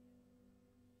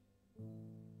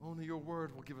 Only your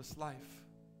word will give us life.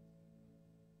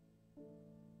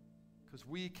 Because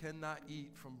we cannot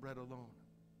eat from bread alone.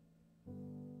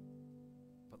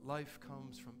 But life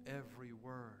comes from every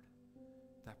word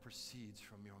that proceeds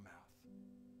from your mouth.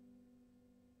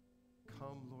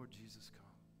 Come, Lord Jesus,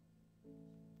 come.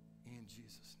 In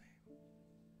Jesus' name.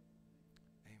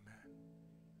 Amen.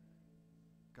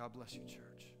 God bless you,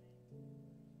 church.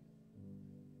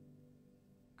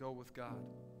 Go with God,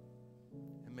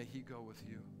 and may he go with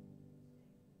you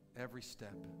every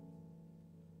step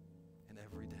and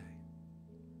every day.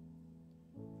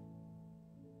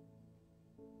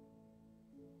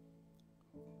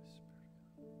 Holy Spirit.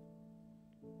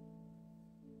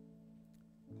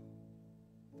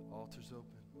 The altar's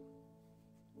open.